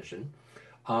Eric mentioned,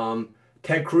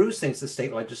 Ted Cruz thinks the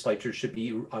state legislature should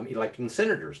be electing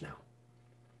senators now.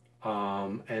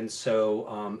 And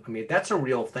so, that's a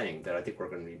real thing that I think we're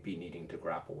going to be needing to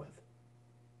grapple with.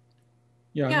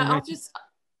 Yeah, go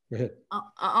ahead.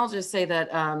 I'll just say that,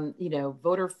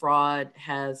 voter fraud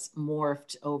has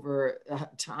morphed over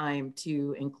time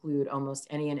to include almost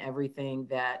any and everything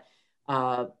that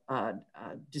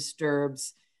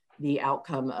disturbs the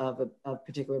outcome of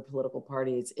particular political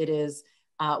parties. It is,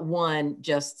 one,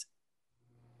 just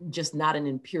not an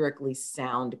empirically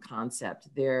sound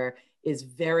concept. There is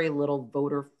very little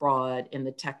voter fraud in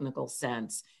the technical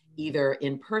sense, either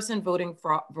in-person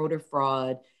voter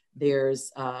fraud.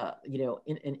 There's an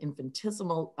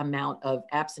infinitesimal amount of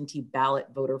absentee ballot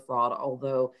voter fraud,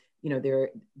 although there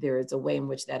is a way in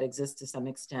which that exists to some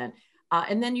extent.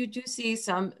 And then you do see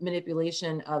some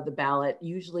manipulation of the ballot,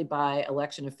 usually by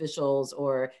election officials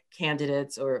or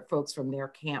candidates or folks from their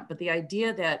camp. But the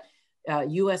idea that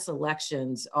US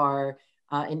elections are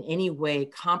in any way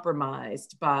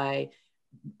compromised by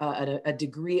a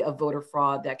degree of voter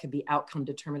fraud that could be outcome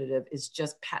determinative is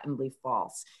just patently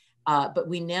false. But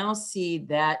we now see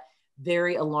that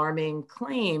very alarming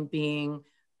claim being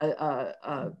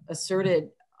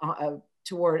asserted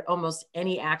toward almost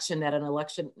any action that an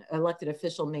elected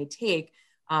official may take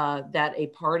that a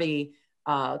party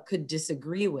could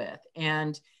disagree with.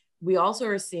 And we also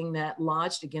are seeing that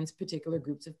lodged against particular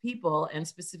groups of people, and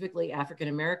specifically African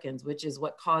Americans, which is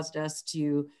what caused us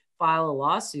to file a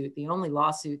lawsuit, the only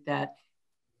lawsuit that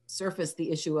surfaced the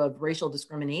issue of racial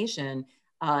discrimination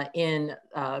in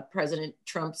President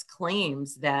Trump's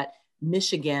claims that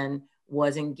Michigan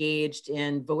was engaged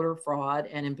in voter fraud,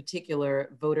 and in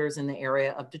particular, voters in the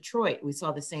area of Detroit. We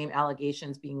saw the same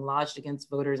allegations being lodged against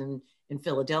voters in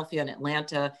Philadelphia and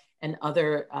Atlanta and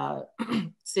other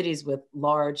cities with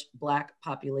large Black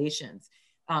populations.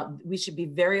 We should be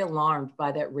very alarmed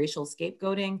by that racial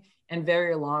scapegoating and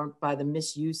very alarmed by the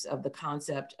misuse of the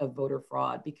concept of voter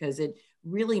fraud, because it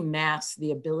really masks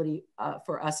the ability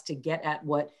for us to get at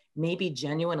what may be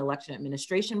genuine election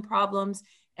administration problems,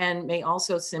 and may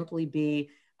also simply be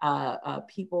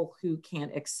people who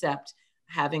can't accept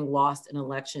having lost an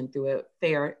election through a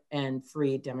fair and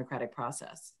free democratic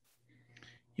process.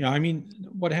 Yeah,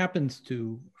 what happens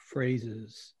to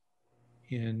phrases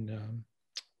in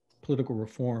political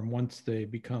reform once they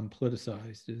become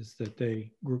politicized is that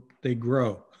they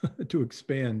grow to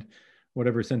expand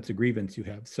whatever sense of grievance you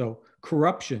have. So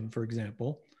corruption, for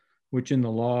example, which in the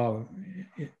law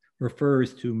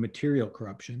refers to material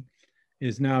corruption,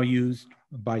 is now used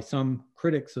by some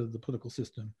critics of the political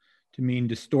system to mean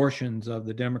distortions of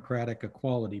the democratic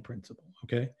equality principle,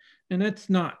 okay? And that's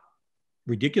not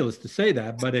ridiculous to say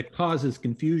that, but it causes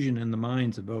confusion in the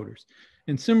minds of voters.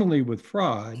 And similarly with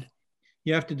fraud,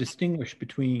 you have to distinguish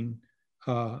between,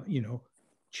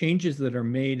 changes that are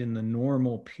made in the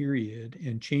normal period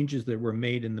and changes that were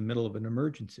made in the middle of an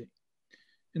emergency.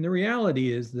 And the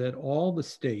reality is that all the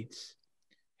states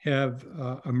have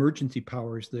emergency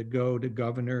powers that go to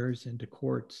governors and to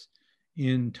courts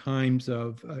in times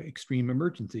of extreme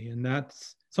emergency. And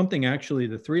that's something actually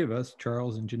the three of us,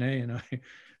 Charles and Janae and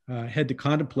I, had to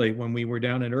contemplate when we were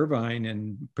down in Irvine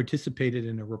and participated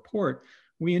in a report.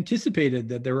 We anticipated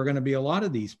that there were going to be a lot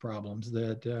of these problems,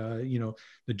 that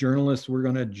the journalists were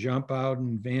going to jump out in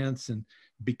advance, and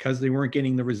because they weren't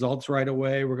getting the results right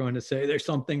away, we're going to say there's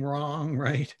something wrong,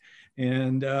 right?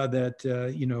 And that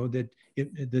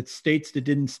states that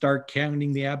didn't start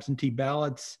counting the absentee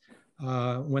ballots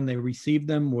when they received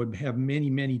them would have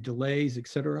many, many delays, et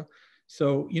cetera.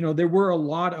 So, there were a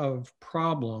lot of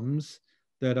problems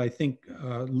that I think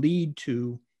lead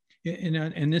to,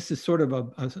 and this is sort of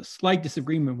a slight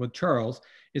disagreement with Charles.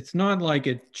 It's not like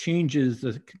it changes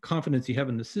the confidence you have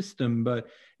in the system, but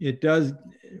it does,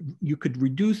 you could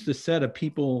reduce the set of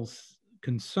people's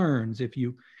concerns if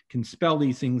you can spell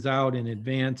these things out in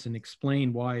advance and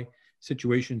explain why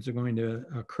situations are going to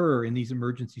occur in these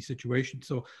emergency situations.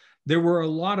 So there were a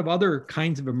lot of other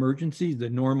kinds of emergencies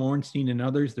that Norm Ornstein and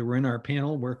others that were in our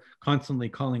panel were constantly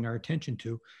calling our attention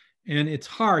to. And it's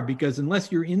hard because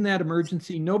unless you're in that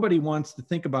emergency, nobody wants to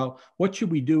think about what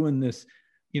should we do in this,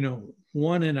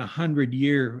 1 in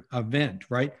 100-year event,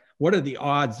 right? What are the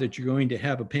odds that you're going to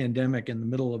have a pandemic in the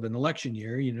middle of an election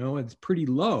year? It's pretty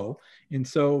low. And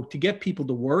so to get people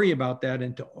to worry about that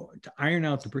and to iron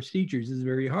out the procedures is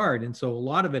very hard. And so a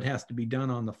lot of it has to be done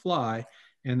on the fly.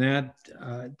 And that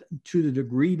to the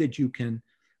degree that you can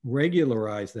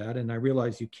regularize that, and I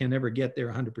realize you can never get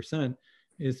there 100%,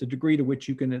 is the degree to which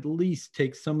you can at least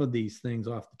take some of these things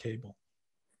off the table.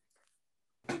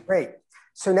 Great.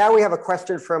 So now we have a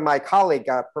question from my colleague,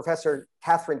 Professor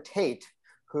Catherine Tate,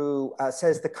 who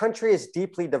says the country is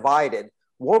deeply divided.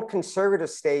 Won't conservative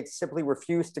states simply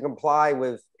refuse to comply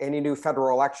with any new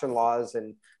federal election laws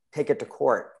and take it to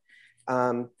court?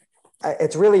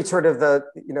 It's really sort of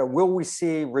will we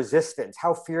see resistance?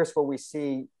 How fierce will we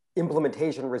see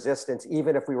implementation resistance,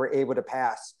 even if we were able to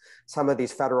pass some of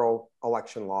these federal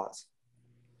election laws?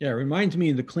 Yeah, it reminds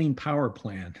me of the Clean Power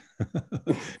Plan.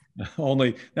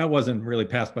 Only that wasn't really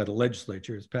passed by the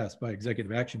legislature, it's passed by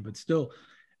executive action, but still,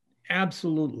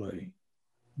 absolutely,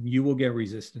 you will get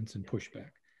resistance and pushback.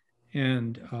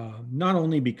 And not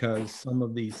only because some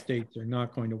of these states are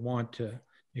not going to want to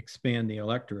expand the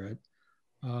electorate,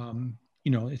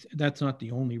 that's not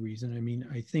the only reason. I mean,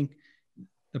 I think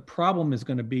the problem is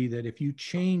going to be that if you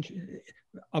change,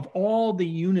 of all the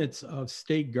units of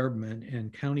state government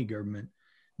and county government,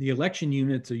 the election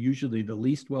units are usually the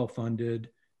least well-funded.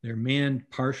 They're manned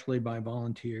partially by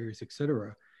volunteers, et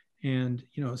cetera. And,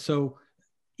 so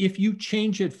if you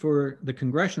change it for the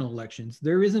congressional elections,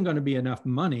 there isn't going to be enough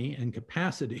money and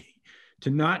capacity to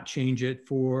not change it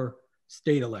for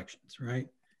state elections, right?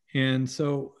 And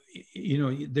so,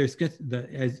 there's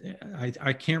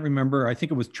I can't remember, I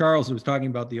think it was Charles who was talking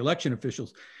about the election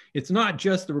officials. It's not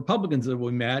just the Republicans that will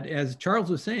be mad. As Charles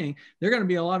was saying, there are going to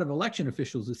be a lot of election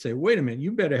officials that say, wait a minute,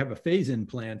 you better have a phase-in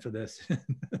plan for this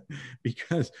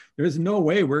because there's no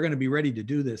way we're going to be ready to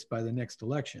do this by the next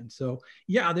election. So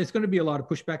yeah, there's going to be a lot of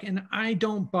pushback. And I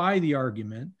don't buy the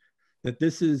argument that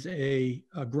this is a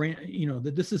grant,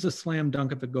 that this is a slam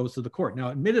dunk if it goes to the court.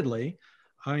 Now, admittedly,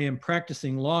 I am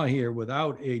practicing law here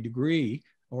without a degree,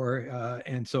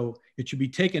 and so it should be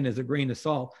taken as a grain of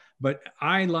salt. But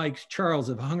I, like Charles,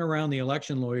 have hung around the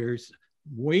election lawyers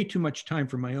way too much time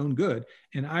for my own good.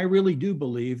 And I really do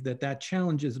believe that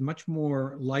challenge is much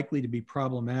more likely to be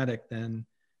problematic than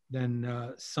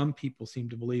some people seem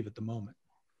to believe at the moment.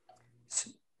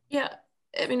 Yeah,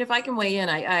 I mean, if I can weigh in,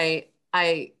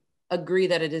 I agree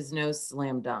that it is no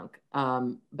slam dunk.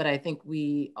 But I think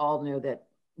we all know that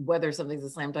whether something's a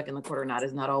slam dunk in the court or not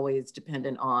is not always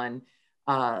dependent on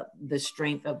the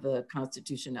strength of the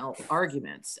constitutional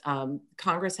arguments.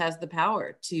 Congress has the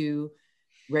power to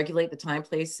regulate the time,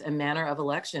 place, and manner of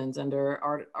elections under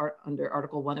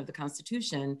Article 1 of the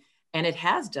Constitution, and it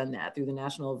has done that through the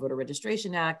National Voter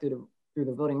Registration Act, through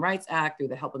the Voting Rights Act, through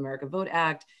the Help America Vote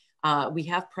Act. We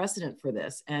have precedent for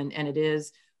this, and it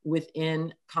is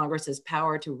within Congress's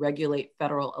power to regulate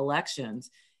federal elections.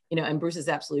 And Bruce is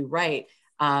absolutely right.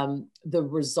 The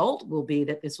result will be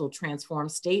that this will transform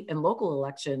state and local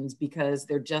elections because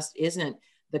there just isn't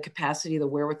the capacity, the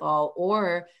wherewithal,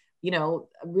 or,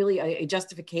 really a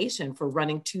justification for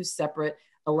running two separate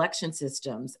election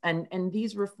systems. And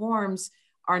these reforms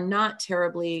are not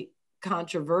terribly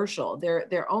controversial.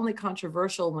 They're only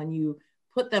controversial when you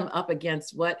put them up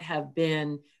against what have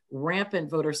been rampant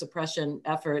voter suppression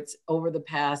efforts over the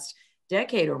past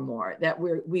decade or more, that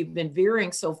we've been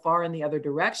veering so far in the other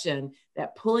direction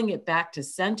that pulling it back to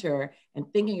center and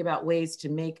thinking about ways to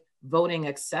make voting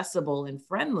accessible and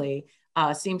friendly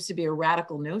seems to be a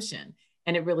radical notion,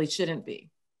 and it really shouldn't be.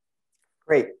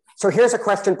 Great. So here's a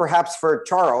question perhaps for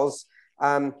Charles.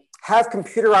 Have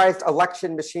computerized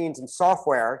election machines and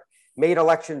software made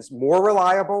elections more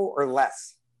reliable or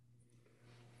less?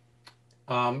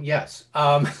 Yes.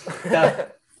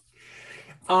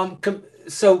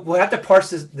 So we'll have to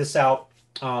parse this out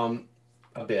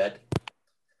a bit.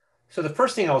 So the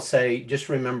first thing I'll say, just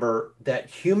remember that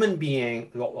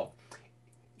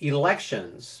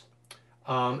elections,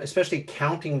 especially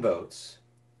counting votes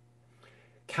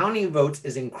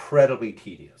is incredibly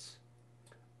tedious,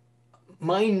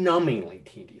 mind-numbingly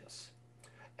tedious.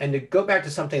 And to go back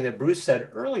to something that Bruce said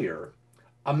earlier,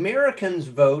 Americans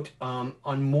vote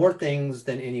on more things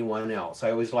than anyone else.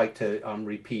 I always like to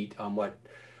repeat what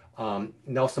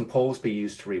Nelson Polsby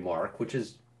used to remark, which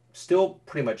is still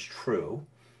pretty much true,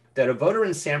 that a voter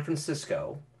in San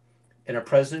Francisco in a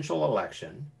presidential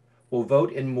election will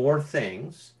vote in more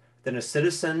things than a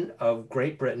citizen of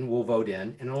Great Britain will vote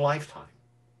in a lifetime.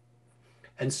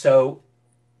 And so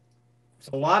It's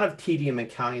a lot of tedium in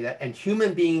counting that, and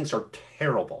human beings are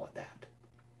terrible at that.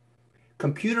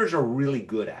 Computers are really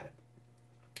good at it.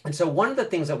 And so one of the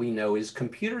things that we know is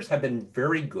computers have been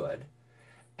very good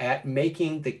at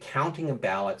making the counting of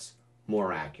ballots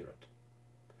more accurate.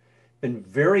 Been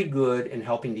very good in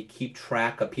helping to keep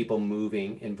track of people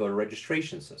moving in voter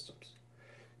registration systems.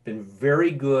 Been very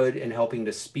good in helping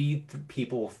to speed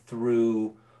people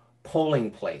through polling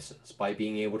places by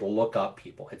being able to look up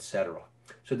people, etc.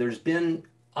 So there's been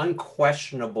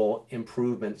unquestionable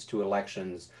improvements to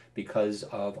elections because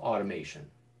of automation,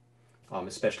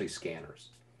 especially scanners.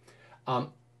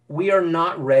 We are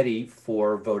not ready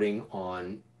for voting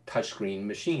on touchscreen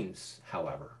machines,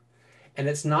 however. And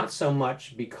it's not so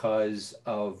much because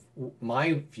of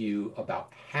my view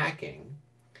about hacking.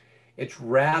 It's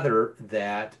rather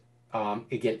that,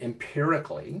 again,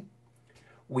 empirically,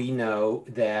 we know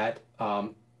that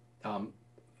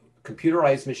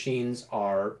computerized machines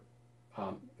are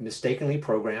mistakenly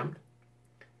programmed,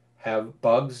 have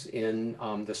bugs in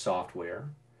the software.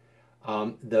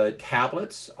 The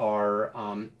tablets are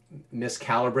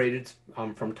miscalibrated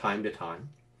from time to time.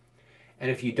 And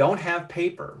if you don't have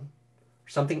paper,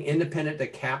 something independent to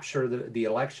capture the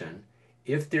election,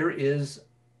 if there is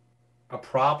a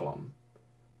problem,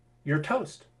 you're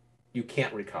toast. You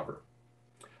can't recover.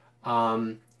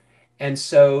 And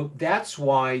so that's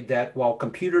why that while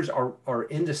computers are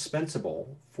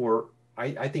indispensable for,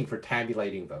 I think, for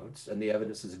tabulating votes, and the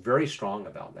evidence is very strong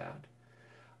about that,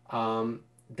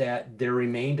 that there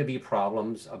remain to be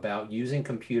problems about using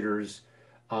computers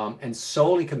and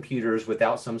solely computers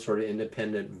without some sort of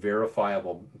independent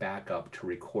verifiable backup to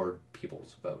record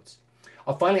people's votes.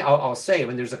 I'll say, I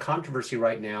mean, there's a controversy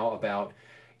right now about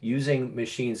using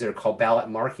machines that are called ballot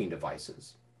marking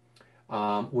devices,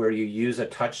 where you use a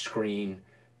touch screen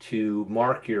to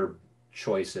mark your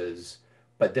choices,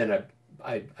 but then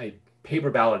a paper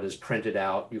ballot is printed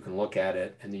out, you can look at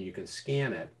it, and then you can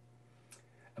scan it.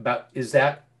 About, is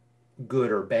that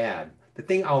good or bad? The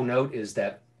thing I'll note is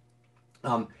that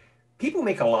people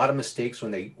make a lot of mistakes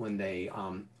when they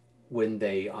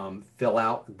fill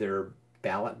out their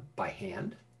ballot by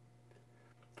hand.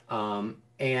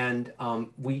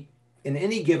 We, in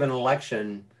any given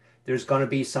election, there's going to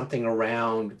be something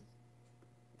around a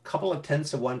couple of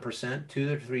tenths of 1%,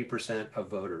 2 to 3% of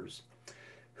voters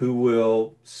who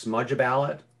will smudge a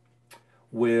ballot,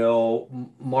 will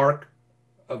mark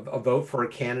a vote for a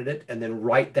candidate, and then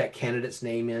write that candidate's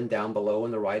name in down below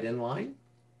in the write-in line.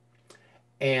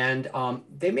 And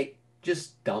they make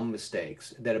just dumb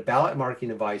mistakes that a ballot marking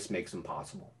device makes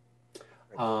impossible.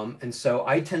 And so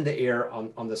I tend to err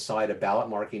on the side of ballot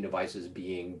marking devices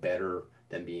being better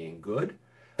than being good.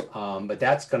 But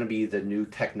that's going to be the new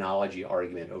technology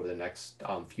argument over the next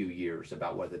few years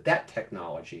about whether that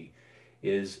technology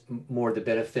is more the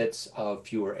benefits of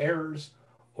fewer errors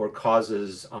or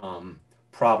causes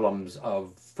problems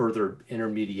of further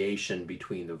intermediation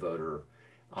between the voter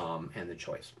and the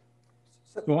choice.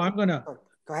 So I'm gonna.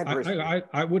 Go ahead, Bruce.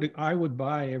 I would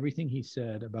buy everything he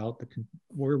said about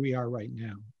where we are right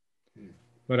now,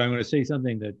 but I'm going to say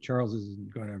something that Charles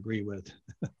isn't going to agree with,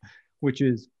 which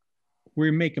is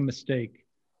we make a mistake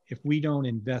if we don't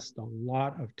invest a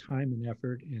lot of time and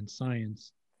effort and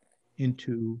science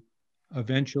into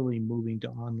eventually moving to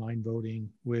online voting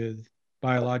with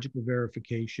biological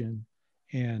verification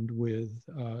and with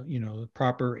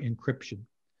proper encryption.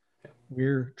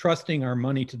 We're trusting our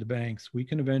money to the banks. We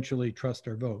can eventually trust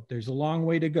our vote. There's a long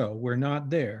way to go. We're not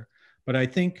there. But I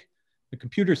think the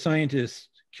computer scientists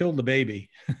killed the baby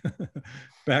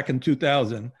back in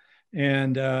 2000.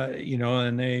 And,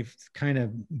 and they've kind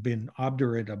of been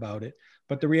obdurate about it.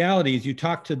 But the reality is you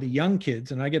talk to the young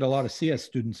kids, and I get a lot of CS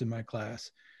students in my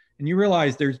class, and you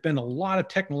realize there's been a lot of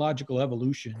technological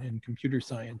evolution in computer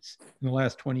science in the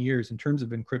last 20 years in terms of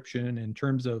encryption, in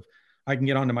terms of I can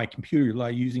get onto my computer by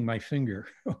using my finger,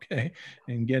 okay,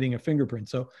 and getting a fingerprint.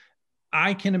 So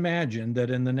I can imagine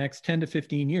that in the next 10 to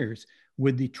 15 years,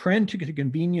 with the trend to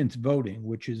convenience voting,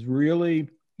 which is really,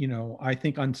 I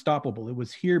think unstoppable. It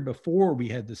was here before we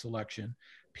had this election.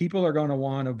 People are going to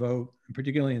want to vote,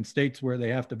 particularly in states where they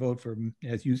have to vote for,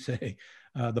 as you say,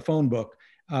 the phone book.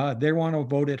 They want to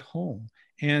vote at home.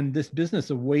 And this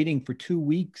business of waiting for 2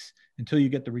 weeks until you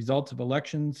get the results of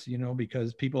elections,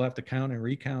 because people have to count and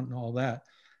recount and all that.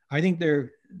 I think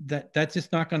that's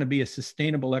just not going to be a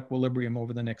sustainable equilibrium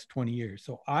over the next 20 years.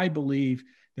 So I believe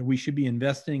that we should be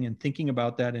investing and thinking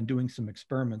about that and doing some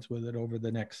experiments with it over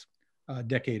the next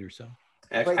decade or so.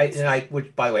 Actually,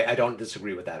 which, by the way, I don't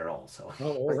disagree with that at all. So.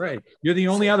 Oh, all right. You're the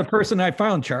only other person I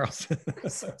found, Charles.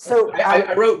 So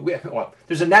I wrote, well,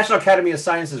 there's a National Academy of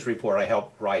Sciences report I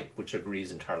helped write, which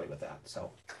agrees entirely with that.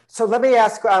 So let me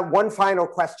ask one final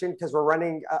question, because we're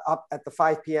running up at the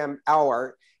 5 p.m.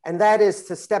 hour. And that is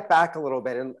to step back a little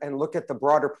bit and look at the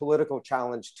broader political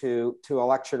challenge to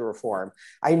election reform.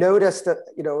 I noticed that,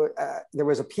 there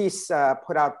was a piece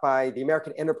put out by the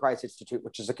American Enterprise Institute,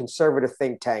 which is a conservative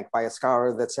think tank, by a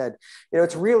scholar that said,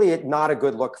 it's really not a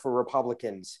good look for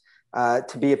Republicans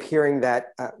to be appearing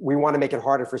that we want to make it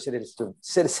harder for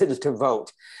citizens to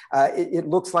vote. It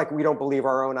looks like we don't believe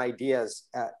our own ideas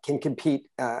can compete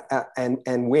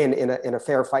and win in a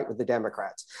fair fight with the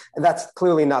Democrats. And that's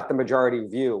clearly not the majority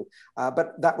view,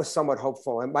 but that was somewhat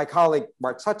hopeful. And my colleague,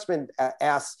 Mark Sutzman,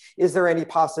 asks, is there any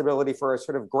possibility for a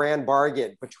sort of grand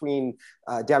bargain between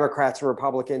Democrats and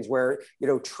Republicans where,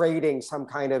 trading some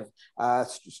kind of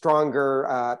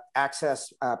stronger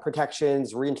access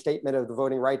protections, reinstatement of the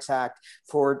Voting Rights Act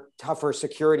for tougher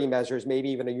security measures, maybe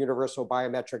even a universal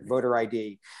biometric voter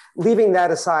ID. Leaving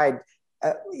that aside,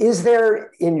 is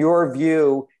there, in your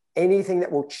view, anything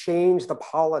that will change the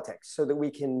politics so that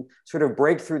we can sort of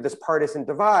break through this partisan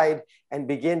divide and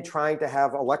begin trying to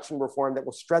have election reform that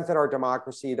will strengthen our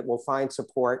democracy, that will find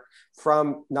support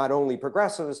from not only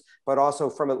progressives, but also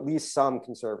from at least some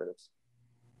conservatives?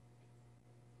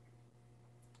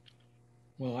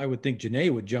 Well, I would think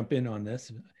Janae would jump in on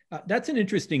this. That's an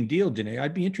interesting deal, Janae.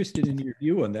 I'd be interested in your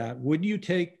view on that. Would you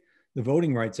take the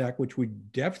Voting Rights Act, which we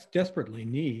desperately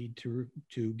need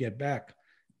to get back,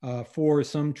 for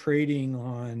some trading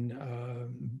on,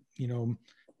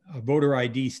 a voter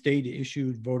ID,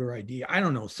 state-issued voter ID? I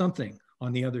don't know, something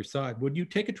on the other side. Would you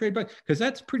take a trade back? Because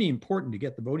that's pretty important to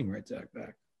get the Voting Rights Act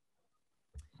back.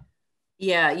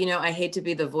 Yeah, I hate to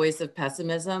be the voice of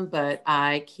pessimism, but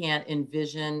I can't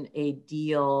envision a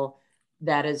deal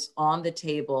that is on the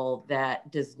table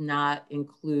that does not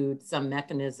include some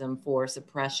mechanism for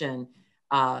suppression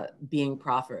being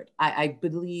proffered. I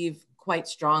believe quite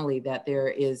strongly that there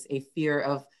is a fear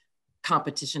of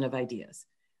competition of ideas.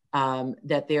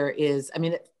 That there is,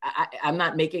 I'm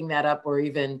not making that up or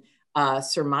even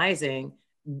surmising.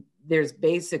 There's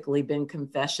basically been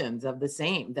confessions of the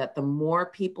same, that the more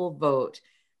people vote,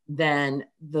 then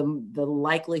the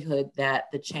likelihood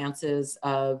that the chances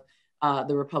of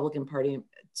the Republican Party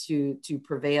to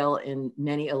prevail in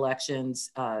many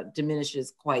elections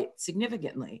diminishes quite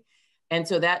significantly. And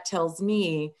so that tells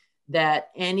me that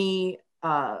any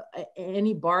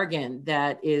bargain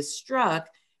that is struck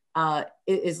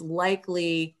is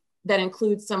likely, that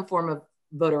includes some form of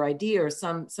voter ID or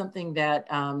something that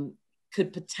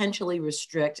could potentially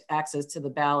restrict access to the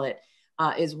ballot,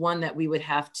 is one that we would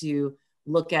have to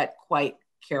look at quite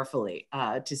carefully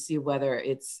to see whether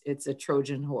it's a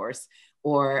Trojan horse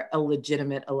or a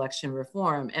legitimate election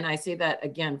reform. And I say that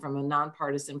again from a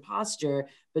nonpartisan posture,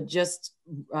 but just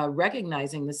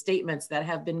recognizing the statements that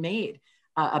have been made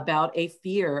about a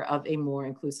fear of a more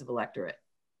inclusive electorate.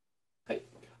 I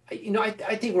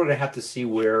think we're going to have to see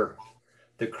where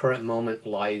the current moment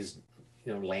lands.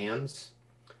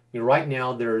 Right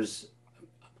now,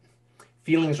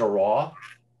 feelings are raw.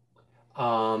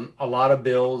 A lot of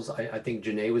bills, I think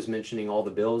Janae was mentioning all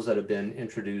the bills that have been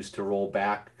introduced to roll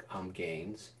back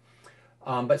gains.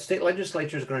 But state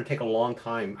legislatures are going to take a long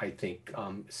time, I think,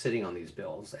 sitting on these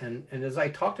bills. And as I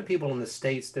talk to people in the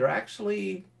states, they're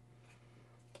actually,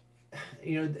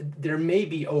 there may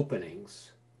be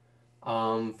openings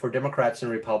for Democrats and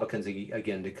Republicans,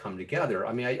 again, to come together.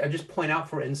 I just point out,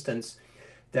 for instance,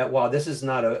 that while this is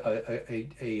not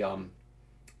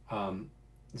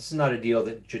this is not a deal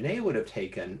that Janae would have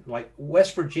taken, like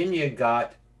West Virginia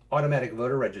got automatic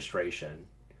voter registration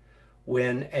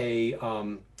when a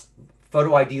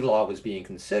photo ID law was being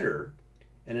considered,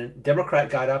 and a Democrat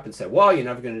got up and said, "Well,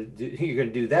 you're going to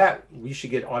do that. We should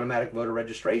get automatic voter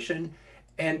registration,"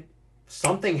 and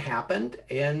something happened,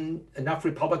 and enough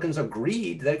Republicans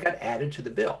agreed that it got added to the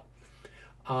bill.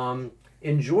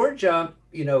 In Georgia,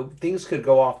 things could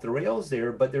go off the rails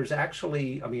there, but there's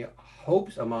actually,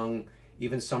 hopes among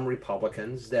even some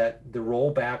Republicans that the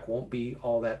rollback won't be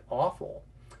all that awful,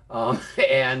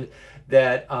 and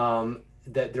that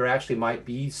there actually might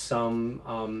be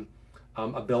some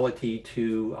ability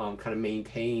to kind of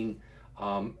maintain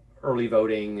early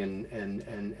voting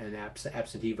and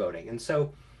absentee voting. And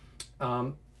so,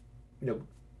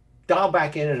 dial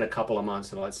back in a couple of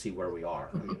months and let's see where we are.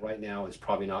 Right now is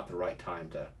probably not the right time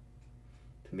to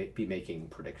be making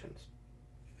predictions.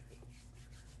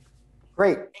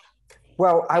 Great.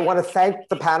 Well, I want to thank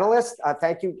the panelists.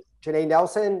 Thank you, Janae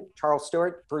Nelson, Charles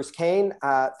Stewart, Bruce Kane.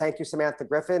 Thank you, Samantha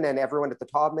Griffin, and everyone at the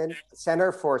Taubman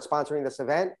Center for sponsoring this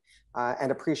event,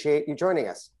 and appreciate you joining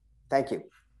us. Thank you.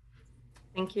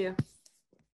 Thank you.